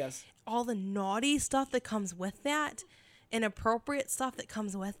that. Yes. All the naughty stuff that comes with that, inappropriate stuff that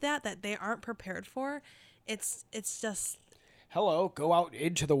comes with that they aren't prepared for. It's just, hello, go out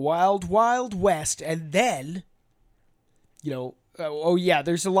into the wild, wild west, and then, oh yeah,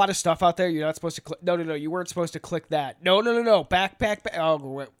 there's a lot of stuff out there. You're not supposed to click. No, you weren't supposed to click that. No. Back.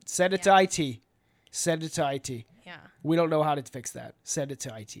 Oh, send it to IT. Send it to IT. Yeah. We don't know how to fix that. Send it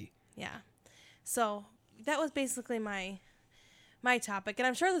to IT. Yeah. So that was basically my topic, and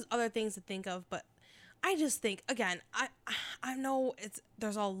I'm sure there's other things to think of, but I just think, again, I know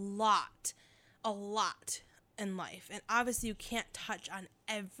there's a lot in life, and obviously you can't touch on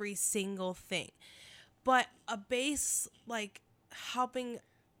every single thing, but a base like helping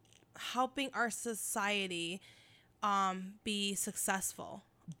our society be successful,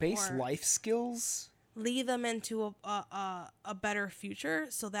 base life skills, lead them into a better future,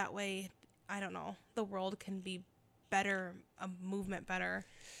 so that way, I don't know, the world can be better, a movement better.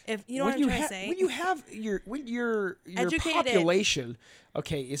 If you know what I'm trying to say. When your educated population,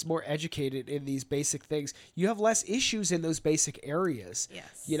 is more educated in these basic things, you have less issues in those basic areas.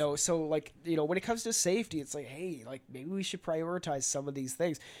 Yes. So when it comes to safety, it's like, hey, like maybe we should prioritize some of these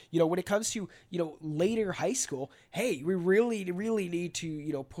things. When it comes to, later high school, hey, we really need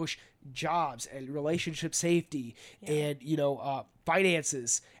to, push jobs and relationship safety and,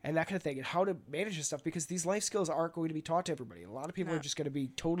 finances and that kind of thing, and how to manage this stuff, because these life skills aren't going to be taught to everybody. A lot of people are just going to be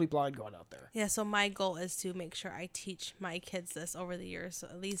totally blind going out there. Yeah, so my goal is to make sure I teach my kids this over the years. So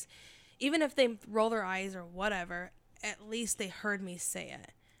at least, even if they roll their eyes or whatever, at least they heard me say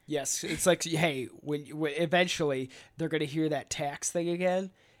it. Yes, it's like, hey, when eventually they're going to hear that tax thing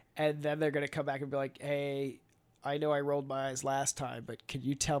again, and then they're going to come back and be like, hey, I know I rolled my eyes last time, but can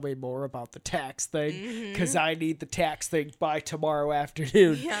you tell me more about the tax thing? Because I need the tax thing by tomorrow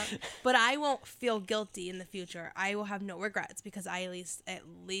afternoon. Yeah, but I won't feel guilty in the future. I will have no regrets because I at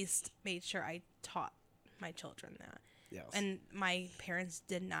least made sure I taught my children that. Yes. And my parents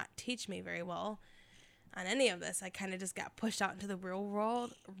did not teach me very well on any of this. I kind of just got pushed out into the real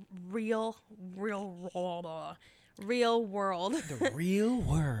world. The real world.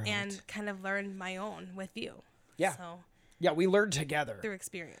 And kind of learned my own with you. Yeah. So, yeah, we learned together. Through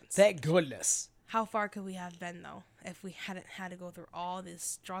experience. Thank goodness. How far could we have been, though, if we hadn't had to go through all this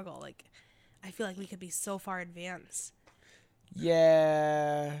struggle? Like, I feel like we could be so far advanced.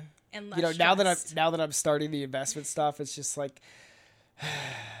 Yeah. And less now stressed. that I'm starting the investment stuff, it's just like,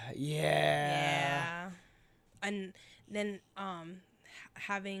 yeah. And then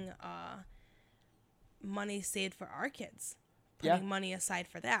having money saved for our kids. Putting money aside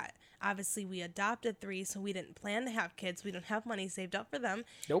for that. Obviously, we adopted 3, so we didn't plan to have kids. We don't have money saved up for them.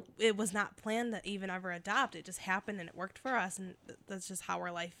 Nope. It was not planned to even ever adopt. It just happened, and it worked for us, and that's just how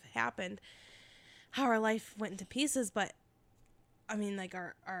our life happened, how our life went into pieces. But, I mean, like,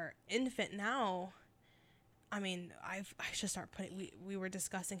 our infant now, I mean, I should start putting, we were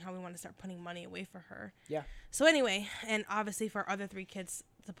discussing how we want to start putting money away for her. Yeah. So anyway, and obviously for our other 3 kids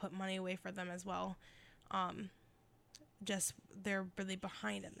to put money away for them as well. Just they're really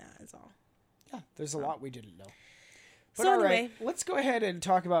behind in that is all. Yeah, there's a lot we didn't know. But so all anyway, right, let's go ahead and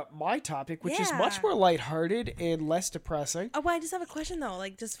talk about my topic, which is much more lighthearted and less depressing. Oh, well, I just have a question though,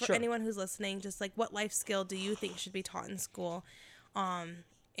 like just for Sure. anyone who's listening, just like what life skill do you think should be taught in school,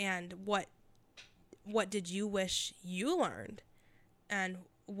 and what did you wish you learned, and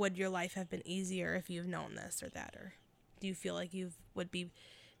would your life have been easier if you've known this or that, or do you feel like you would be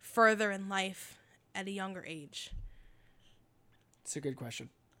further in life at a younger age? It's a good question.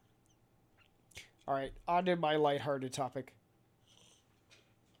 All right, on to my lighthearted topic.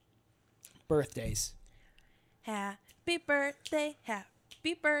 Birthdays. Happy birthday,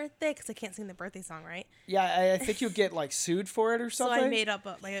 because I can't sing the birthday song, right? Yeah, I think you'll get like sued for it or something. So I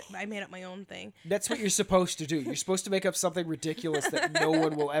made up my own thing. That's what you're supposed to do. You're supposed to make up something ridiculous that no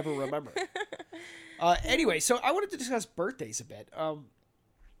one will ever remember. Anyway, so I wanted to discuss birthdays a bit.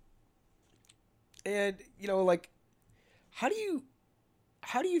 And like, how do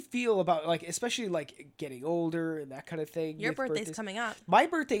you feel about, like, especially like getting older and that kind of thing? Your birthday's coming up. My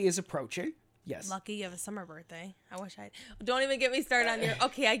birthday is approaching. Yes. Lucky you have a summer birthday. I wish I. Don't even get me started on your.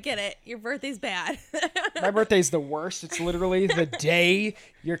 Okay, I get it. Your birthday's bad. My birthday's the worst. It's literally the day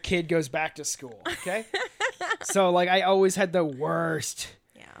your kid goes back to school. Okay. So like I always had the worst.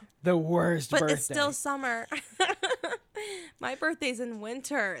 Yeah. The worst birthday. But it's still summer. My birthday's in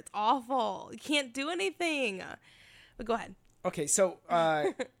winter. It's awful. You can't do anything. But go ahead. Okay, so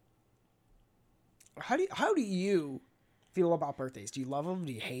how do you feel about birthdays? Do you love them?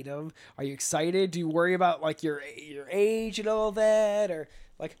 Do you hate them? Are you excited? Do you worry about like your age and all that, or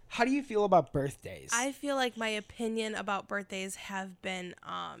like how do you feel about birthdays? I feel like my opinion about birthdays have been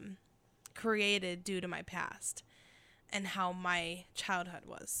created due to my past and how my childhood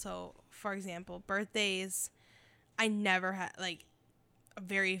was. So, for example, birthdays, I never had like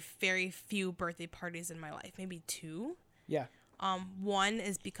very, very few birthday parties in my life, maybe 2. Yeah. One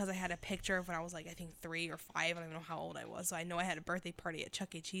is because I had a picture of when I was like, I think 3 or 5. I don't even know how old I was. So I know I had a birthday party at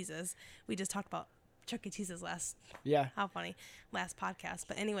Chuck E. Cheese's. We just talked about Chuck E. Cheese's last podcast.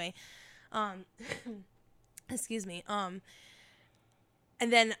 But anyway, excuse me. And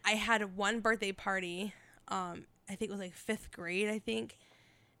then I had one birthday party. I think it was like 5th grade, I think.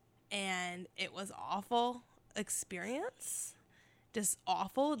 And it was awful experience. Just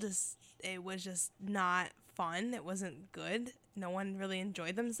awful. It was just not fun. It wasn't good. No one really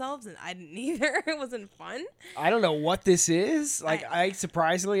enjoyed themselves, and I didn't either. It wasn't fun. I don't know what this is. Like, I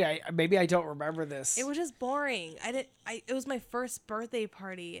surprisingly, maybe I don't remember this. It was just boring. It was my first birthday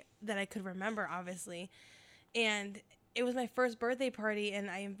party that I could remember, obviously, and it was my first birthday party,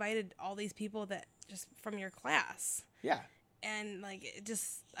 and I invited all these people that just from your class. Yeah. And like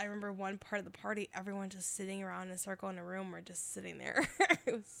I remember one part of the party, everyone just sitting around in a circle in a room or just sitting there.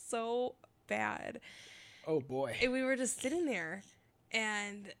 It was so bad. Oh boy. We were just sitting there,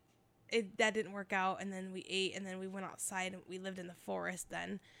 and that didn't work out. And then we ate, and then we went outside, and we lived in the forest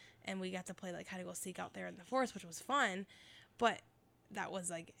then, and we got to play like hide and go seek out there in the forest, which was fun. But that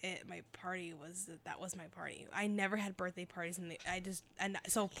was like it. That was my party. I never had birthday parties, and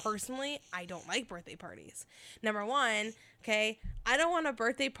so personally, I don't like birthday parties. Number one, okay, I don't want a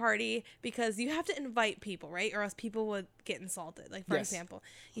birthday party because you have to invite people, right? Or else people would get insulted. Like for example,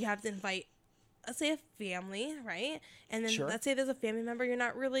 you have to invite, let's say, a family, right? And then let's say there's a family member you're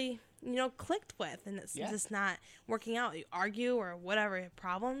not really, clicked with, and it's just not working out. You argue or whatever, you have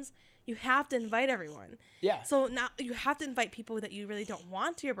problems. You have to invite everyone. Yeah. So now you have to invite people that you really don't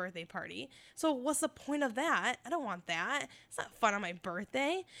want to your birthday party. So what's the point of that? I don't want that. It's not fun on my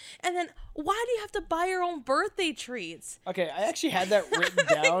birthday. And then why do you have to buy your own birthday treats? Okay, I actually had that written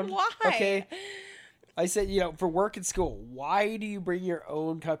down. Why? Okay. I said, for work and school, why do you bring your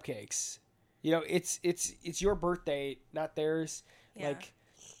own cupcakes? It's your birthday, not theirs. Yeah. Like,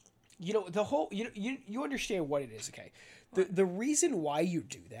 the whole, you understand what it is, okay? The reason why you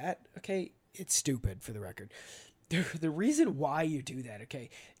do that, okay, it's stupid for the record. The reason why you do that, okay,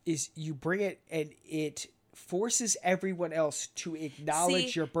 is you bring it and it forces everyone else to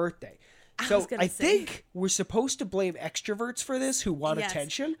acknowledge your birthday. So I think we're supposed to blame extroverts for this who want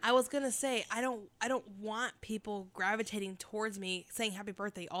attention. I was gonna say I don't want people gravitating towards me saying happy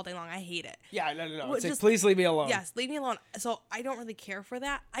birthday all day long. I hate it. Yeah, no. It's like, please leave me alone. Yes, leave me alone. So I don't really care for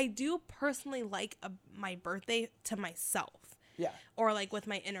that. I do personally like my birthday to myself. Yeah. Or like with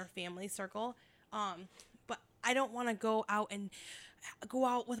my inner family circle. But I don't want to go out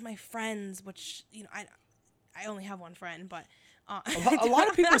with my friends, which I only have one friend, but. A lot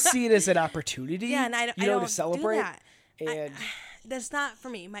of people see it as an opportunity, yeah, and I don't to celebrate. Do that. And that's not for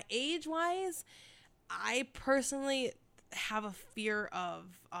me. My age-wise, I personally have a fear of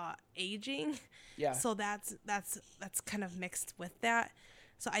aging. Yeah. So that's kind of mixed with that.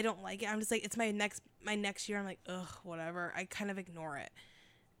 So I don't like it. I'm just like, it's my next year. I'm like, ugh, whatever. I kind of ignore it,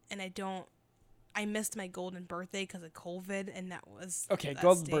 and I missed my golden birthday because of COVID, and that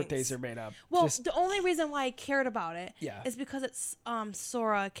golden birthdays are made up. Well, the only reason why I cared about it is because it's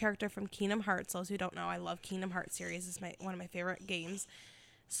Sora, a character from Kingdom Hearts. Those who don't know, I love Kingdom Hearts series. It's one of my favorite games.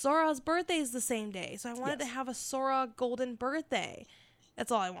 Sora's birthday is the same day, so I wanted to have a Sora golden birthday.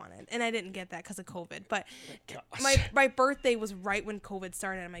 That's all I wanted, and I didn't get that because of COVID. But my birthday was right when COVID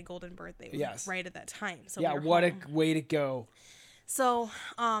started, and my golden birthday was right at that time. So what a way to go. So,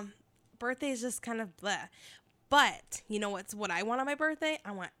 birthday is just kind of bleh. But you know what I want on my birthday?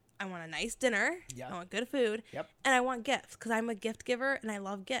 I want a nice dinner. Yeah. I want good food. Yep. And I want gifts because I'm a gift giver and I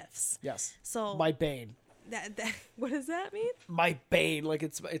love gifts. Yes. So my bane. That what does that mean? My bane, like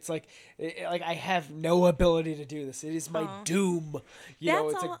it's like I have no ability to do this. It is my doom.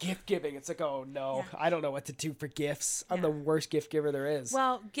 It's a gift giving. It's like, oh no, I don't know what to do for gifts. I'm the worst gift giver there is.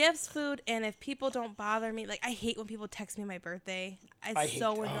 Well, gifts, food, and if people don't bother me, like I hate when people text me my birthday. It's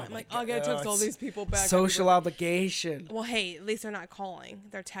so annoying. I'm like, I gotta text all these people back. Social obligation. Well, hey, at least they're not calling.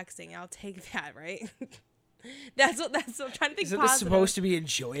 They're texting. I'll take that, right? That's what I'm trying to think. Isn't this supposed to be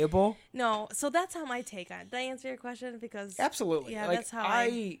enjoyable? No, so that's how my take on it. Did I answer your question? Because absolutely, yeah, like, that's how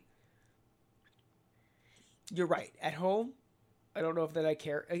I. You're right. At home, I don't know if that I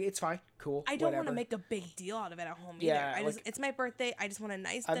care. It's fine. Cool. I don't want to whatever. make a big deal out of it at home Yeah, either. like- It's my birthday. I just want a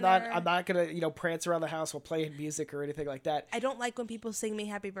nice I'm dinner. not gonna prance around the house while playing music or anything like that. I don't like when people sing me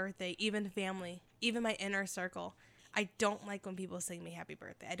happy birthday, even family, even my inner circle. I don't like when people sing me happy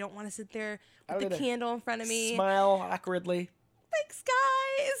birthday. I don't want to sit there I with don't the either. candle in front of me. Smile awkwardly. Thanks,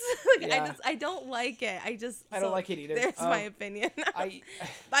 guys. Like, Yeah. I don't like it. I don't like it either. There's my opinion. I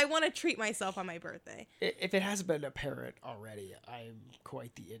I want to treat myself on my birthday. if it hasn't been apparent already, I'm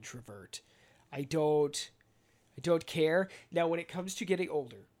quite the introvert. I don't care. Now, when it comes to getting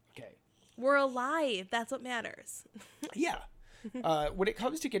older, okay, We're alive. That's what matters. yeah. When it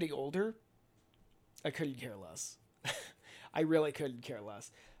comes to getting older, I couldn't care less. I really couldn't care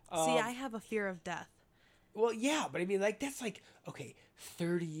less. See, I have a fear of death. Well, yeah, but I mean, like, that's like, okay,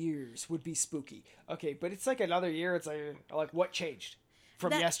 30 years would be spooky. Okay, but it's like another year. It's like what changed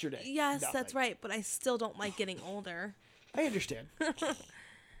from yesterday? Yes, that's Nothing. right. But I still don't like getting older. I understand.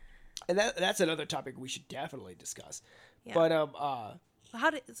 And that's another topic we should definitely discuss. Yeah. But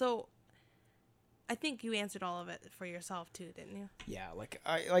So I think you answered all of it for yourself too, didn't you? yeah,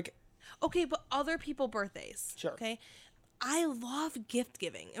 Okay, but other people birthdays. Sure. Okay. I love gift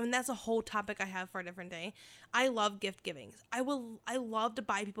giving. I mean, that's a whole topic I have for a different day. I love gift giving. I love to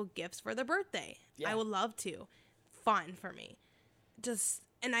buy people gifts for their birthday. Yeah. I would love to. Fun for me.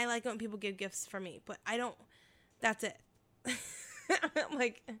 And I like it when people give gifts for me, but I don't, that's it.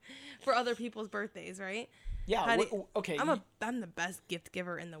 Like, for other people's birthdays, right? yeah, okay. I'm the best gift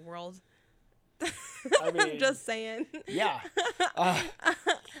giver in the world. I mean, I'm just saying. yeah.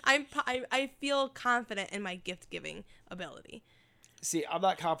 I feel confident in my gift giving ability. See, I'm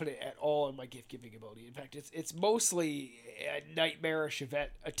not confident at all in my gift giving ability. In fact, it's mostly a nightmarish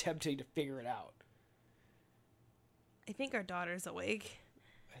event attempting to figure it out. I think our daughter's awake.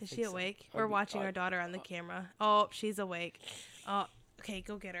 Is she think so. awake? We're watching our daughter on the camera. Oh, she's awake. Oh, okay,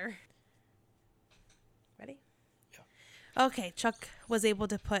 go get her. Ready? Yeah. Okay, Chuck was able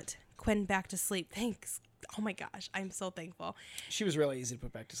to put Quinn back to sleep. Thanks. Oh my gosh, I'm so thankful. She was really easy to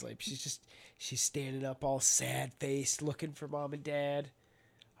put back to sleep. She's standing up all sad faced looking for mom and dad.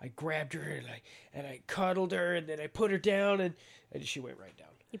 I grabbed her and I cuddled her and then I put her down and she went right down.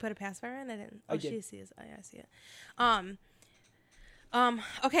 You put a pacifier in? I didn't. I Oh, did. she sees. Oh, yeah, I see it.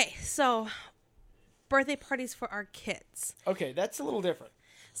 Okay, so birthday parties for our kids. Okay, that's a little different.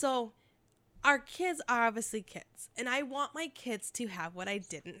 So our kids are obviously kids, and I want my kids to have what I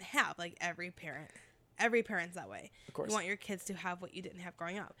didn't have. Like every parent's that way. Of course. You want your kids to have what you didn't have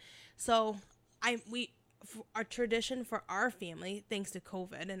growing up. So our tradition for our family, thanks to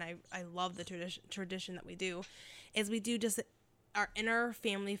COVID, and I love the tradition that we do, is we do just our inner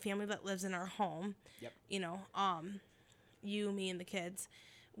family that lives in our home. Yep. You know, you, me, and the kids.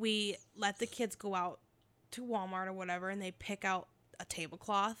 We let the kids go out to Walmart or whatever, and they pick out a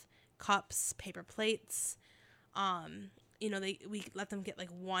tablecloth, cups, paper plates. We let them get like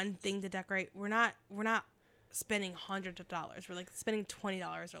one thing to decorate. We're not spending hundreds of dollars. We're like spending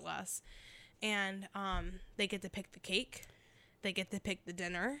 $20 or less, and they get to pick the cake, they get to pick the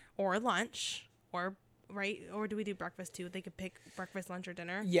dinner or lunch, or do we do breakfast too? They could pick breakfast, lunch, or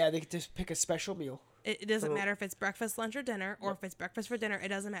dinner. Yeah, they could just pick a special meal. It doesn't matter if it's breakfast, lunch, or dinner, or if it's breakfast for dinner. It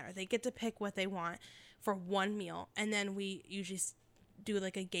doesn't matter. They get to pick what they want for one meal, and then we usually do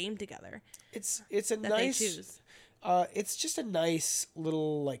like a game together. It's a that nice. they choose. It's just a nice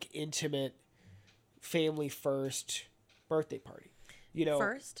little like intimate, family first birthday party. You know,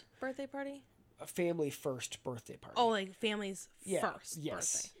 First birthday party? a family first birthday party. Oh, like family's Yeah, first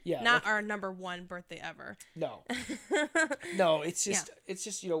yes. birthday. Yeah, Not like- our number one birthday ever. No, it's just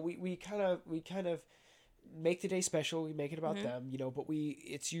we kind of make the day special. We make it about them, but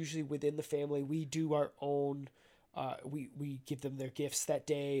it's usually within the family. We do our own. We give them their gifts that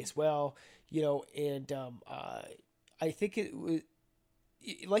day as well, and I think it was,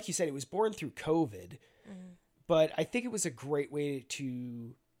 like you said, it was born through COVID, but I think it was a great way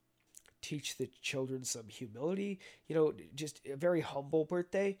to teach the children some humility, just a very humble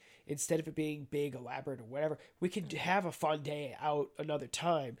birthday. Instead of it being big, elaborate, or whatever, we can have a fun day out another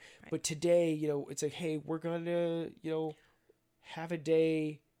time. Right. But today, it's like, hey, we're going to, have a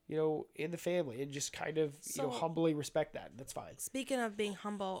day, in the family and just kind of, So- humbly respect that. And that's fine. Speaking of being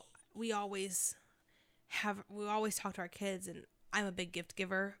humble, we always talk to our kids, and I'm a big gift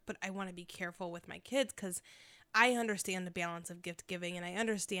giver, but I want to be careful with my kids because I understand the balance of gift giving, and I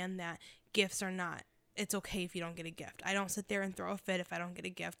understand that gifts are not, it's okay if you don't get a gift. I don't sit there and throw a fit if I don't get a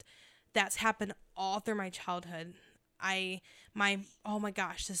gift. That's happened all through my childhood. Oh my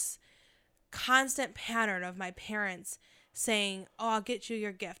gosh, this constant pattern of my parents saying, oh, I'll get you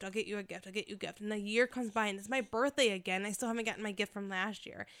your gift. I'll get you a gift. I'll get you a gift. And the year comes by and it's my birthday again. I still haven't gotten my gift from last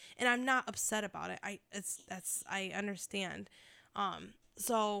year. And I'm not upset about it. I understand.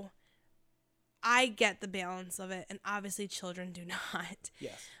 So I get the balance of it, and obviously children do not.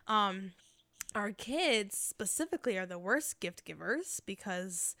 Yes. Our kids specifically are the worst gift givers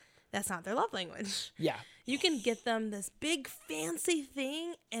because that's not their love language. Yeah. You can get them this big fancy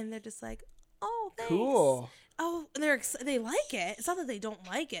thing, and they're just like, oh, thanks. Cool. Oh, they like it. It's not that they don't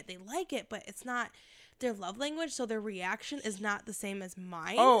like it. They like it, but it's not their love language, so their reaction is not the same as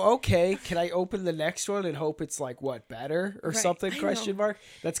mine. Oh, okay. Can I open the next one and hope it's like what, better or Right, something? I Question know. mark.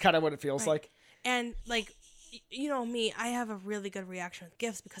 That's kind of what it feels Right. like. And like, you know me, I have a really good reaction with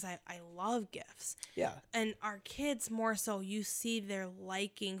gifts because I love gifts. Yeah. And our kids more so, you see their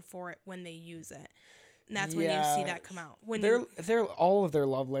liking for it when they use it. And that's when you Yeah. see that come out. When They're all of their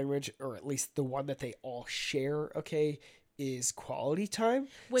love language, or at least the one that they all share, okay, is quality time.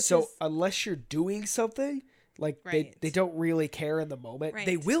 Which so is- unless you're doing something, like Right. they don't really care in the moment.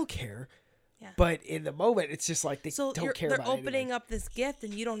 They Right. will care. Yeah. But in the moment, it's just like they So don't care they're about opening anything. up this gift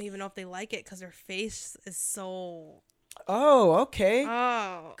and you don't even know if they like it because their face is so Oh, okay.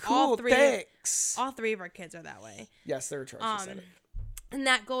 cool. Cool. Thanks. All three of our kids are that way. Yes, they're atrocious at it. And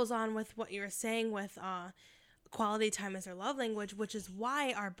that goes on with what you were saying with quality time as their love language, which is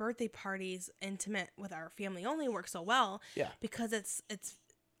why our birthday parties intimate with our family only work so well. Yeah. Because it's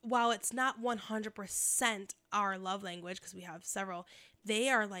while it's not 100% our love language, because we have several, they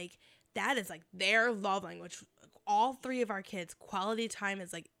are like, that is like their love language. All three of our kids, quality time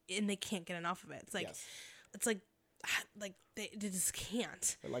is like, and they can't get enough of it. It's like, Yes. it's like they just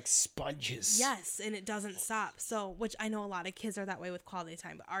can't. They're like sponges. Yes, and it doesn't stop. So, which I know a lot of kids are that way with quality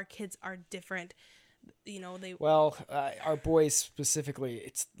time, but our kids are different. You know, Well, our boys specifically,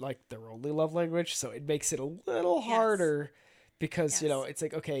 it's like their only love language, so it makes it a little harder because, Yes. it's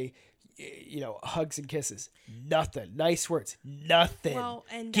like, okay, hugs and kisses, nothing. Nice words, nothing. Well,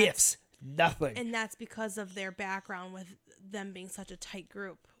 and gifts, nothing. and that's because of their background with them being such a tight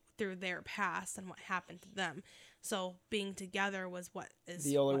group through their past and what happened to them. So being together was what is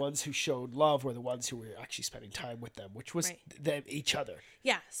the only ones who showed love were the ones who were actually spending time with them, which was them, each other.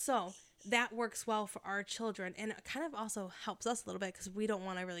 Yeah, so that works well for our children, and it kind of also helps us a little bit because we don't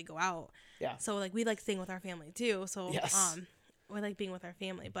want to really go out. Yeah. So like we like staying with our family too. So Yes. we like being with our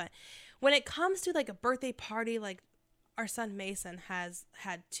family. But when it comes to like a birthday party, like our son Mason has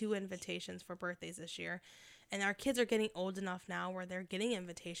had 2 invitations for birthdays this year. And our kids are getting old enough now where they're getting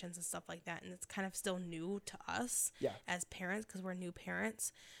invitations and stuff like that. And it's kind of still new to us as parents because we're new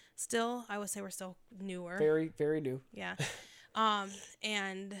parents. Still, I would say we're still newer. Very, very new. Yeah.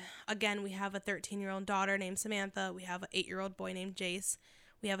 And again, we have a 13-year-old daughter named Samantha. We have an 8-year-old boy named Jace.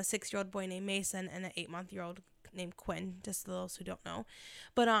 We have a 6-year-old boy named Mason and an 8-month-old named Quinn, just those who don't know.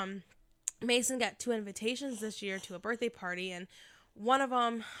 But Mason got 2 invitations this year to a birthday party, and one of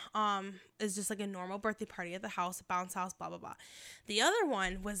them is just like a normal birthday party at the house, a bounce house, blah, blah, blah. The other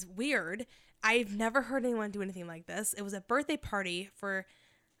one was weird. I've never heard anyone do anything like this. It was a birthday party for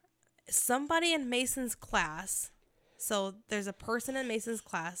somebody in Mason's class. So there's a person in Mason's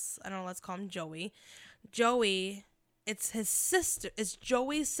class. I don't know, let's call him Joey. Joey, it's his sister. It's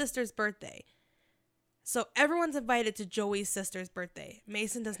Joey's sister's birthday. So everyone's invited to Joey's sister's birthday.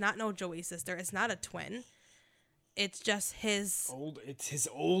 Mason does not know Joey's sister. It's not a twin. It's just It's his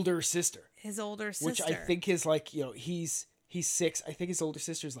older sister. his older sister. Which I think is like, he's 6. I think his older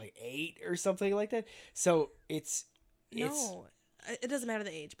sister's like 8 or something like that. So it's No, it doesn't matter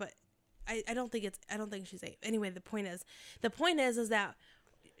the age, but I don't think she's 8. Anyway, the point is that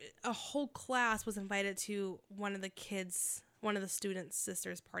a whole class was invited to one of the students'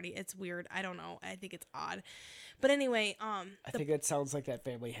 sister's party. It's weird. I don't know. I think it's odd. But anyway, I think that sounds like that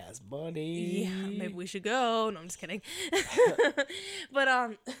family has money. yeah, maybe we should go. No, I'm just kidding.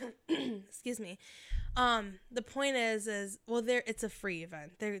 But excuse me. The point is it's a free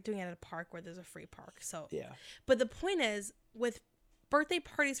event. They're doing it at a park where there's a free park. So Yeah. But the point is with birthday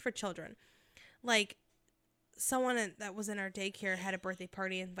parties for children, like someone that was in our daycare had a birthday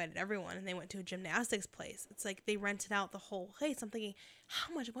party, invited everyone, and they went to a gymnastics place. It's like they rented out the whole place. I'm thinking,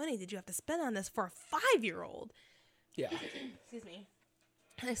 how much money did you have to spend on this for a 5-year-old? Yeah.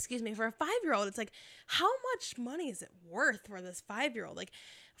 Excuse me, for a 5-year-old, it's like, how much money is it worth for this 5-year-old? Like,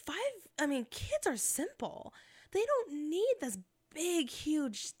 kids are simple. They don't need this big,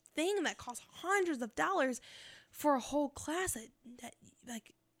 huge thing that costs hundreds of dollars for a whole class that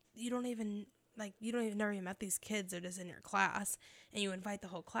like, you don't even never even met these kids. They're just in your class, and you invite the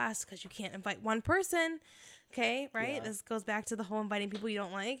whole class because you can't invite one person. Okay, right? Yeah. This goes back to the whole inviting people you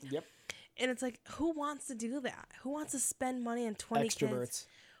don't like. Yep. And it's like, who wants to do that? Who wants to spend money on 20 Extroverts. kids?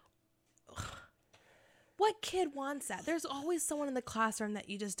 What kid wants that? There's always someone in the classroom that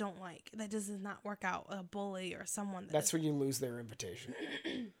you just don't like. That just does not work out. A bully or someone. That's when you lose their invitation.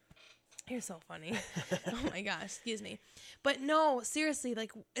 You're so funny. Oh my gosh, excuse me. But no, seriously,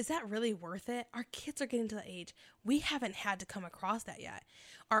 like, is that really worth it? Our kids are getting to the age. We haven't had to come across that yet.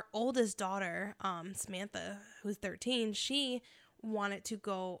 Our oldest daughter, Samantha, who's 13, she wants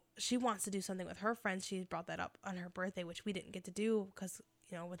to do something with her friends. She brought that up on her birthday, which we didn't get to do because,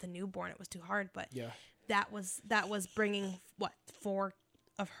 you know, with a newborn, it was too hard. But Yeah. that was bringing, 4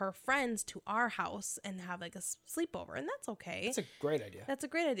 of her friends to our house and have like a sleepover, and that's okay. That's a great idea. That's a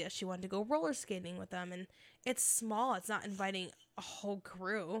great idea. She wanted to go roller skating with them, and it's small. It's not inviting a whole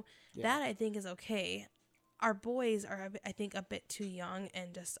crew. Yeah. That I think is okay. Our boys are, I think, a bit too young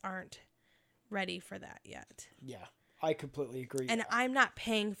and just aren't ready for that yet. Yeah, I completely agree. And I'm not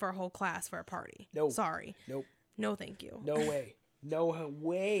paying for a whole class for a party. No. Sorry. Nope. No, thank you. No way. No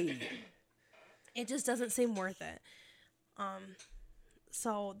way. It just doesn't seem worth it.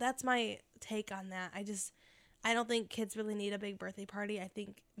 So that's my take on that. I don't think kids really need a big birthday party. I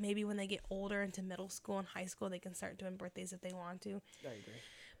think maybe when they get older into middle school and high school, they can start doing birthdays if they want to. I agree.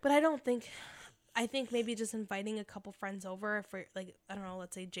 But I think maybe just inviting a couple friends over for, like, I don't know,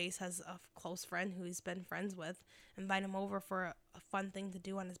 let's say Jace has a close friend who he's been friends with, invite him over for a fun thing to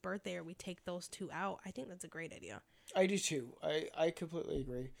do on his birthday, or we take those 2 out. I think that's a great idea. I do too. I completely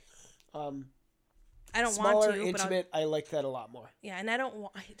agree. I don't Smaller, want to, intimate, I like that a lot more. yeah, and I don't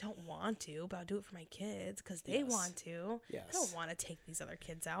want to, but I'll do it for my kids because they Yes. want to. Yes. I don't want to take these other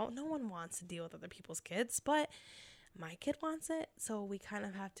kids out. No one wants to deal with other people's kids, but my kid wants it, so we kind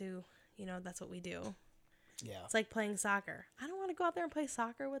of have to, you know, that's what we do. Yeah. It's like playing soccer. I don't want to go out there and play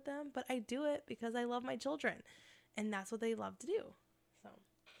soccer with them, but I do it because I love my children, and that's what they love to do.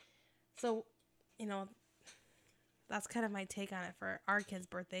 So, you know, that's kind of my take on it for our kids'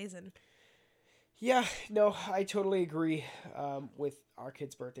 birthdays. And Yeah, no, I totally agree with our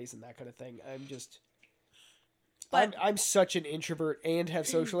kids' birthdays and that kind of thing. I'm such an introvert and have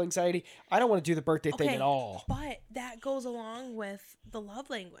social anxiety. I don't want to do the birthday thing at all. But that goes along with the love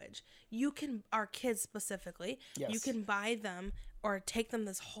language. Our kids specifically, Yes. you can buy them or take them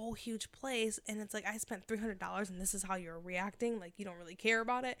this whole huge place, and it's like, I spent $300 and this is how you're reacting. Like, you don't really care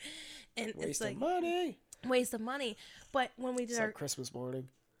about it. And Waste it's like of money. waste of money. But when we did It's like Christmas morning.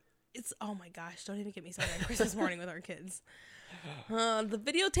 oh my gosh, don't even get me started on Christmas morning with our kids. The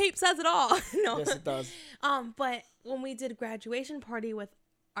videotape says it all. No. Yes, it does. But when we did graduation party with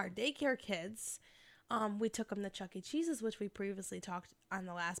our daycare kids, we took them to Chuck E. Cheese's, which we previously talked on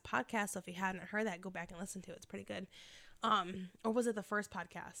the last podcast. So if you hadn't heard that, go back and listen to it. It's pretty good. Or was it the first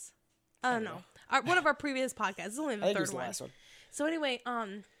podcast? I don't know. One of our previous podcasts. It's only the I think it third was the one. last one. So anyway,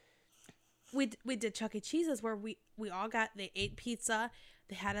 we did Chuck E. Cheese's where we all they ate pizza,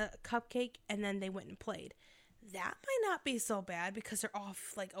 they had a cupcake, and then they went and played. That might not be so bad because they're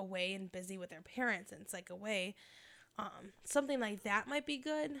off, like, away and busy with their parents, and it's like away. Something like that might be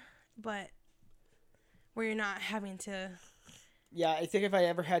good, but where you're not having to. Yeah, I think if I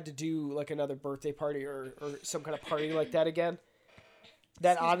ever had to do like another birthday party or some kind of party like that again,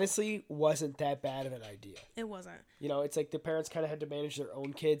 that honestly wasn't that bad of an idea. It wasn't. You know, it's like the parents kind of had to manage their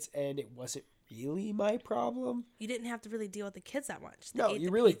own kids, and it wasn't really my problem. You didn't have to really deal with the kids that much. No, you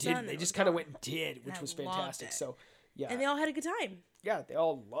really didn't. They just kind of went and did, which I was loved fantastic. it. So, yeah. And they all had a good time. Yeah, they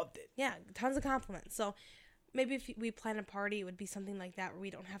all loved it. Yeah, tons of compliments. So maybe if we plan a party, it would be something like that where we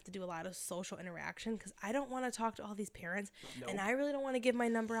don't have to do a lot of social interaction, because I don't want to talk to all these parents, and I really don't want to give my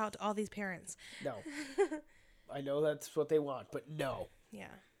number out to all these parents. No. I know that's what they want, but no. Yeah.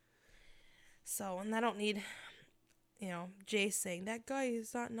 So, and I don't need, Jace saying, that guy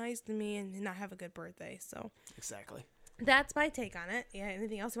is not nice to me and not have a good birthday. So Exactly. that's my take on it. Yeah,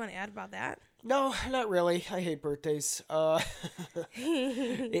 anything else you want to add about that? No, not really. I hate birthdays. No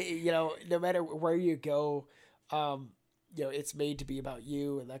matter where you go, it's made to be about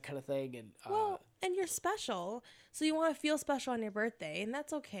you and that kind of thing. And Well, and you're special, so you want to feel special on your birthday, and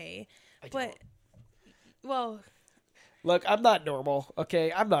that's okay. don't. Well, Look, I'm not normal.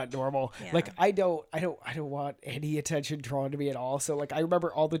 Okay, I'm not normal. Yeah. Like I don't want any attention drawn to me at all. So like I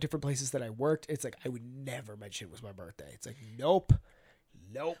remember all the different places that I worked. It's like I would never mention it was my birthday. It's like nope.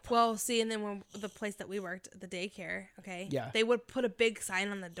 well, see, and then when the place that we worked, the daycare, okay, Yeah. they would put a big sign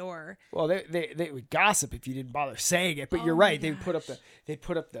on the door. Well, they would gossip if you didn't bother saying it. But you're Oh right. my They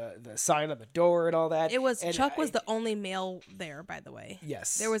put up the sign on the door and all that. It was And Chuck was the only male there, by the way.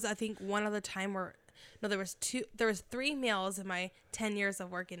 Yes. There was, I think, one other time where there was 3 males in my 10 years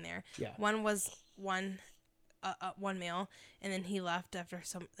of working there. Yeah. One was one one male, and then he left after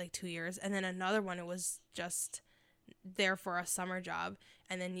some like 2 years, and then another one who was just there for a summer job,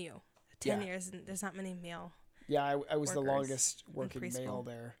 and then you 10 years, and there's not many male. Yeah, I was the workers longest in working male preschool.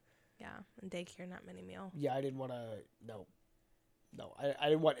 there. Yeah, in daycare, not many male. Yeah, I didn't want to. No, I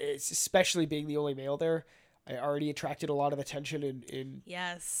didn't want. Especially being the only male there, I already attracted a lot of attention in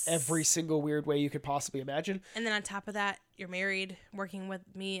Yes. every single weird way you could possibly imagine. And then on top of that, you're married, working with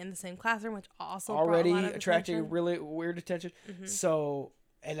me in the same classroom, which also Already brought a lot of attracting attention. really weird attention. Mhm. So,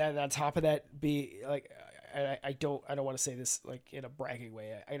 and then on top of that, be like, I don't want to say this like in a bragging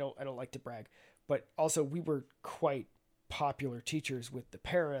way. I don't like to brag, but also we were quite popular teachers with the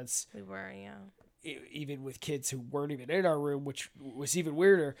parents. We were, yeah. Even with kids who weren't even in our room, which was even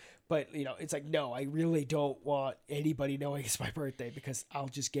weirder. But, you know, it's like, no, I really don't want anybody knowing it's my birthday because I'll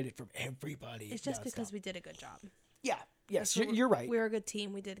just get it from everybody. It's just nonstop. because we did a good job. Yeah. Yes, That's what you're right. We were a good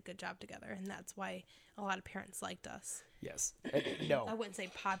team. We did a good job together, and that's why a lot of parents liked us. Yes. And no. I wouldn't say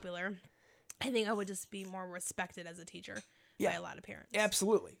popular. I think I would just be more respected as a teacher by a lot of parents.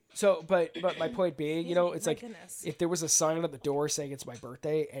 Absolutely. So, but my point being, you know, it's My like goodness. if there was a sign on the door saying it's my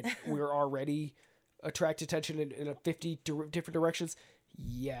birthday and we're already attract attention in a 50 different directions,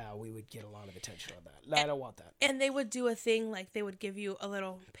 yeah, we would get a lot of attention on that. And I don't want that. And they would do a thing like they would give you a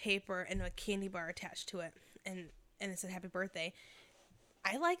little paper and a candy bar attached to it, and it said happy birthday.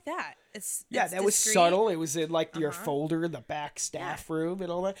 I like that. It's That was discreet. subtle. It was in like your folder in the back staff room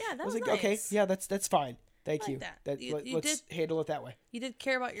and all that. Yeah, that I was was like, okay, nice. yeah, that's fine. Thank I like you. that. You Let's handle it that way. You did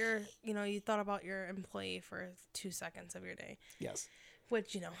care about your, you thought about your employee for 2 seconds of your day. Yes.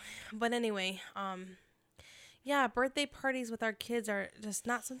 Which, but anyway, yeah, birthday parties with our kids are just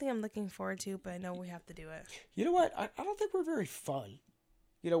not something I'm looking forward to, but I know we have to do it. You know what? I don't think we're very fun.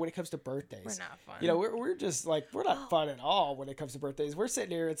 When it comes to birthdays. We're not fun. We're just like, we're not fun at all when it comes to birthdays. We're sitting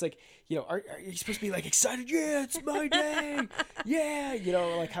here, it's like, are you supposed to be like excited? Yeah, it's my day. Yeah.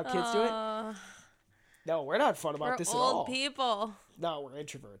 Like how kids do it. No, we're not fun about We're this at all. old people. No, we're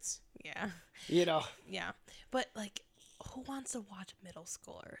introverts. Yeah. Yeah. But like, who wants to watch middle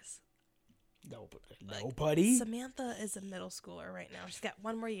schoolers? No, but Like, nobody. Samantha is a middle schooler right now. She's got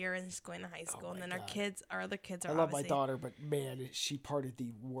one more year and she's going to high school. my And then God. our other kids are I love my obviously- daughter, but man, is she part of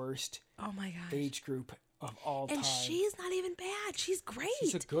the worst Oh my gosh. age group of all time. And she's not even bad. She's great.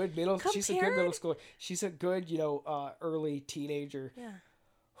 She's a good middle. She's a good middle Compared- schooler. She's a good, early teenager. Yeah.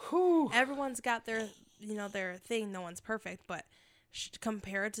 Whew. Everyone's got their, their thing. No one's perfect, but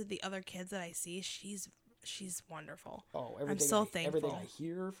compared to the other kids that I see, she's wonderful. Oh, I'm everything so everything thankful. I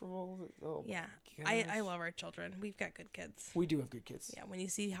hear from all the, oh Yeah. my I gosh. love our children. We've got good kids. We do have good kids. Yeah, when you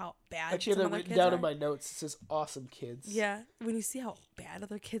see how bad I actually have some that other written kids down are. in my notes. It says awesome kids. Yeah, when you see how bad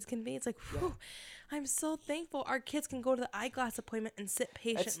other kids can be, it's like, whew, I'm so thankful our kids can go to the eyeglass appointment and sit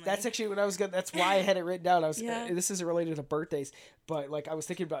patiently. That's actually what I was gonna. That's why I had it written down. I was. Yeah. This isn't related to birthdays, but like I was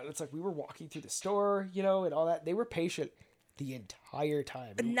thinking about it. It's like we were walking through the store, and all that. They were patient the entire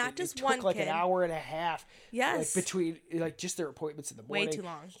time. But not just it took one like kid. an hour and a half. Yes. Like between just their appointments in the morning. way too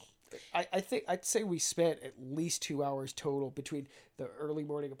long. I think I'd say we spent at least 2 hours total between the early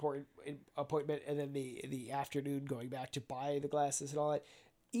morning appointment and then the afternoon going back to buy the glasses and all that.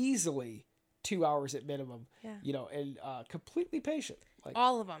 Easily 2 hours at minimum. Yeah. And completely patient. Like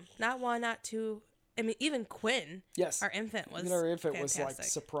All of them. Not one, not two. I mean, even Quinn, yes, our infant, was our infant was like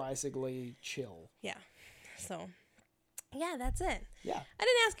fantastic. surprisingly chill. Yeah. So, yeah, that's it. Yeah. I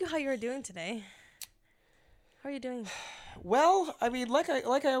didn't ask you how you were doing today. How are you doing? Well, I mean, like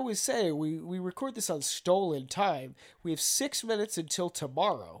I always say, we record this on stolen time. We have 6 minutes until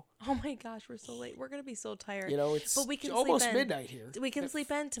tomorrow. Oh my gosh, we're so late. We're gonna be so tired. It's but we can almost sleep in. midnight here. We can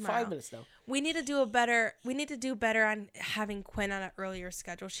sleep in tomorrow. 5 minutes now. We need to do better on having Quinn on an earlier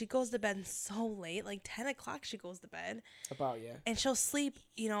schedule. She goes to bed so late, like 10 o'clock she goes to bed. About And she'll sleep,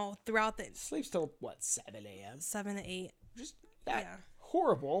 throughout the sleeps till what 7 a.m. 7 to 8. Just that Yeah.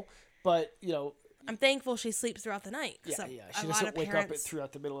 horrible, but I'm thankful she sleeps throughout the night. yeah. So She a lot doesn't of wake up parents,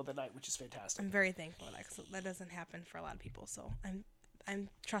 throughout the middle of the night, which is fantastic. I'm very thankful for that 'cause that doesn't happen for a lot of people. So I'm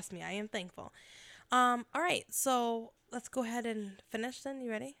trust me, I am thankful. All right, so let's go ahead and finish then. You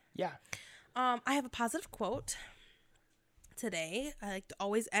ready? Yeah. I have a positive quote today. I like to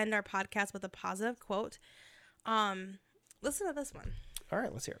always end our podcast with a positive quote. Listen to this one. All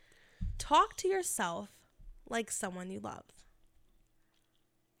right, let's hear it. Talk to yourself like someone you love.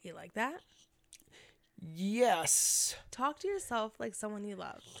 You like that? Yes. Talk to yourself like someone you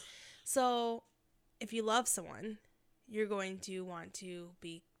love. So, if you love someone, you're going to want to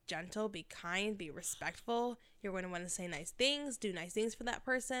be gentle, be kind, be respectful. You're going to want to say nice things, do nice things for that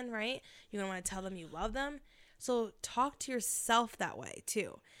person, right? You're going to want to tell them you love them. So, talk to yourself that way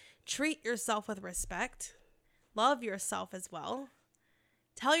too. Treat yourself with respect. love yourself as well.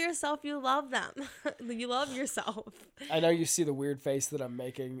 Tell yourself you love them. You love yourself. I know you see the weird face that I'm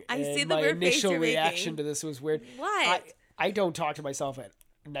making. I see the my weird face initial you're reaction making. to this was weird. What? I don't talk to myself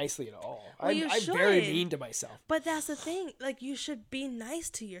nicely at all. Well, you I'm very should. mean to myself. But that's the thing. Like, you should be nice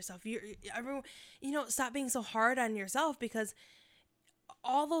to yourself. Everyone, stop being so hard on yourself, because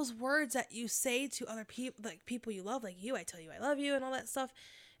all those words that you say to other people, like people you love, like you, I tell you I love you and all that stuff,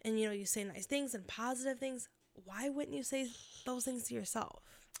 and you say nice things and positive things. Why wouldn't you say those things to yourself?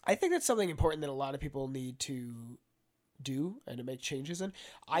 I think that's something important that a lot of people need to do and to make changes in.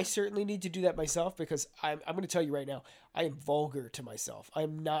 I certainly need to do that myself, because I'm going to tell you right now, I am vulgar to myself.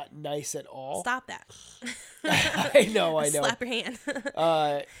 I'm not nice at all. Stop that. I know. Slap your hand.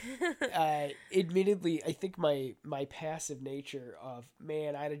 Admittedly, I think my passive nature of,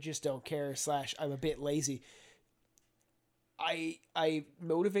 man, I just don't care / I'm a bit lazy. I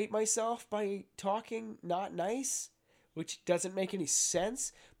motivate myself by talking not nice, which doesn't make any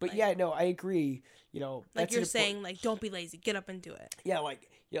sense. But Right. yeah, no, I agree. Like that's you're saying, like, don't be lazy. Get up and do it. yeah, like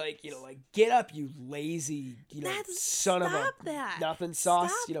get up, you lazy, son of a Stop that. nothing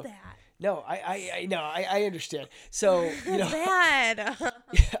sauce. Stop that. No, I understand. So Bad.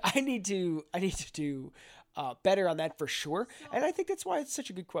 I need to do better on that for sure. And I think that's why it's such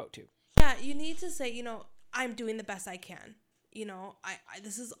a good quote too. Yeah, you need to say, I'm doing the best I can. I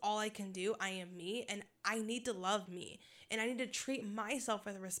this is all I can do. I am me, and I need to love me, and I need to treat myself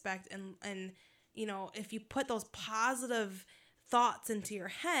with respect. And if you put those positive thoughts into your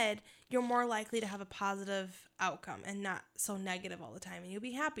head, you're more likely to have a positive outcome and not so negative all the time. And you'll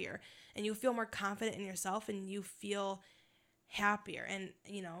be happier, and you'll feel more confident in yourself, and you feel happier. And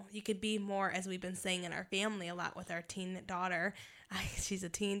you could be more, as we've been saying in our family a lot with our teen daughter. She's a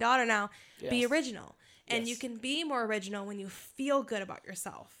teen daughter now. Yes. Be original. And you can be more original when you feel good about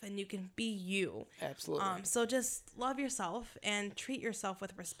yourself, and you can be you. Absolutely. So just love yourself and treat yourself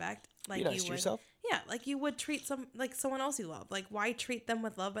with respect, like be nice to yourself. Yeah, like you would treat someone else you love. Like, why treat them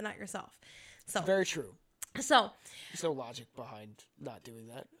with love but not yourself? So very true. So there's no logic behind not doing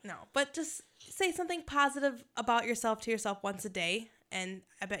that. No, but just say something positive about yourself to yourself once a day, and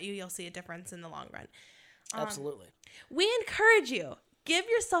I bet you'll see a difference in the long run. Absolutely. We encourage you. Give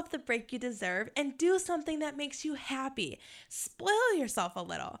yourself the break you deserve and do something that makes you happy. Spoil yourself a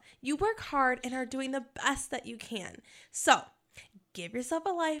little. You work hard and are doing the best that you can. So, give yourself a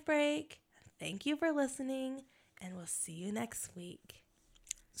life break. Thank you for listening, and we'll see you next week.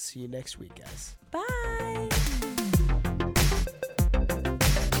 See you next week, guys. Bye.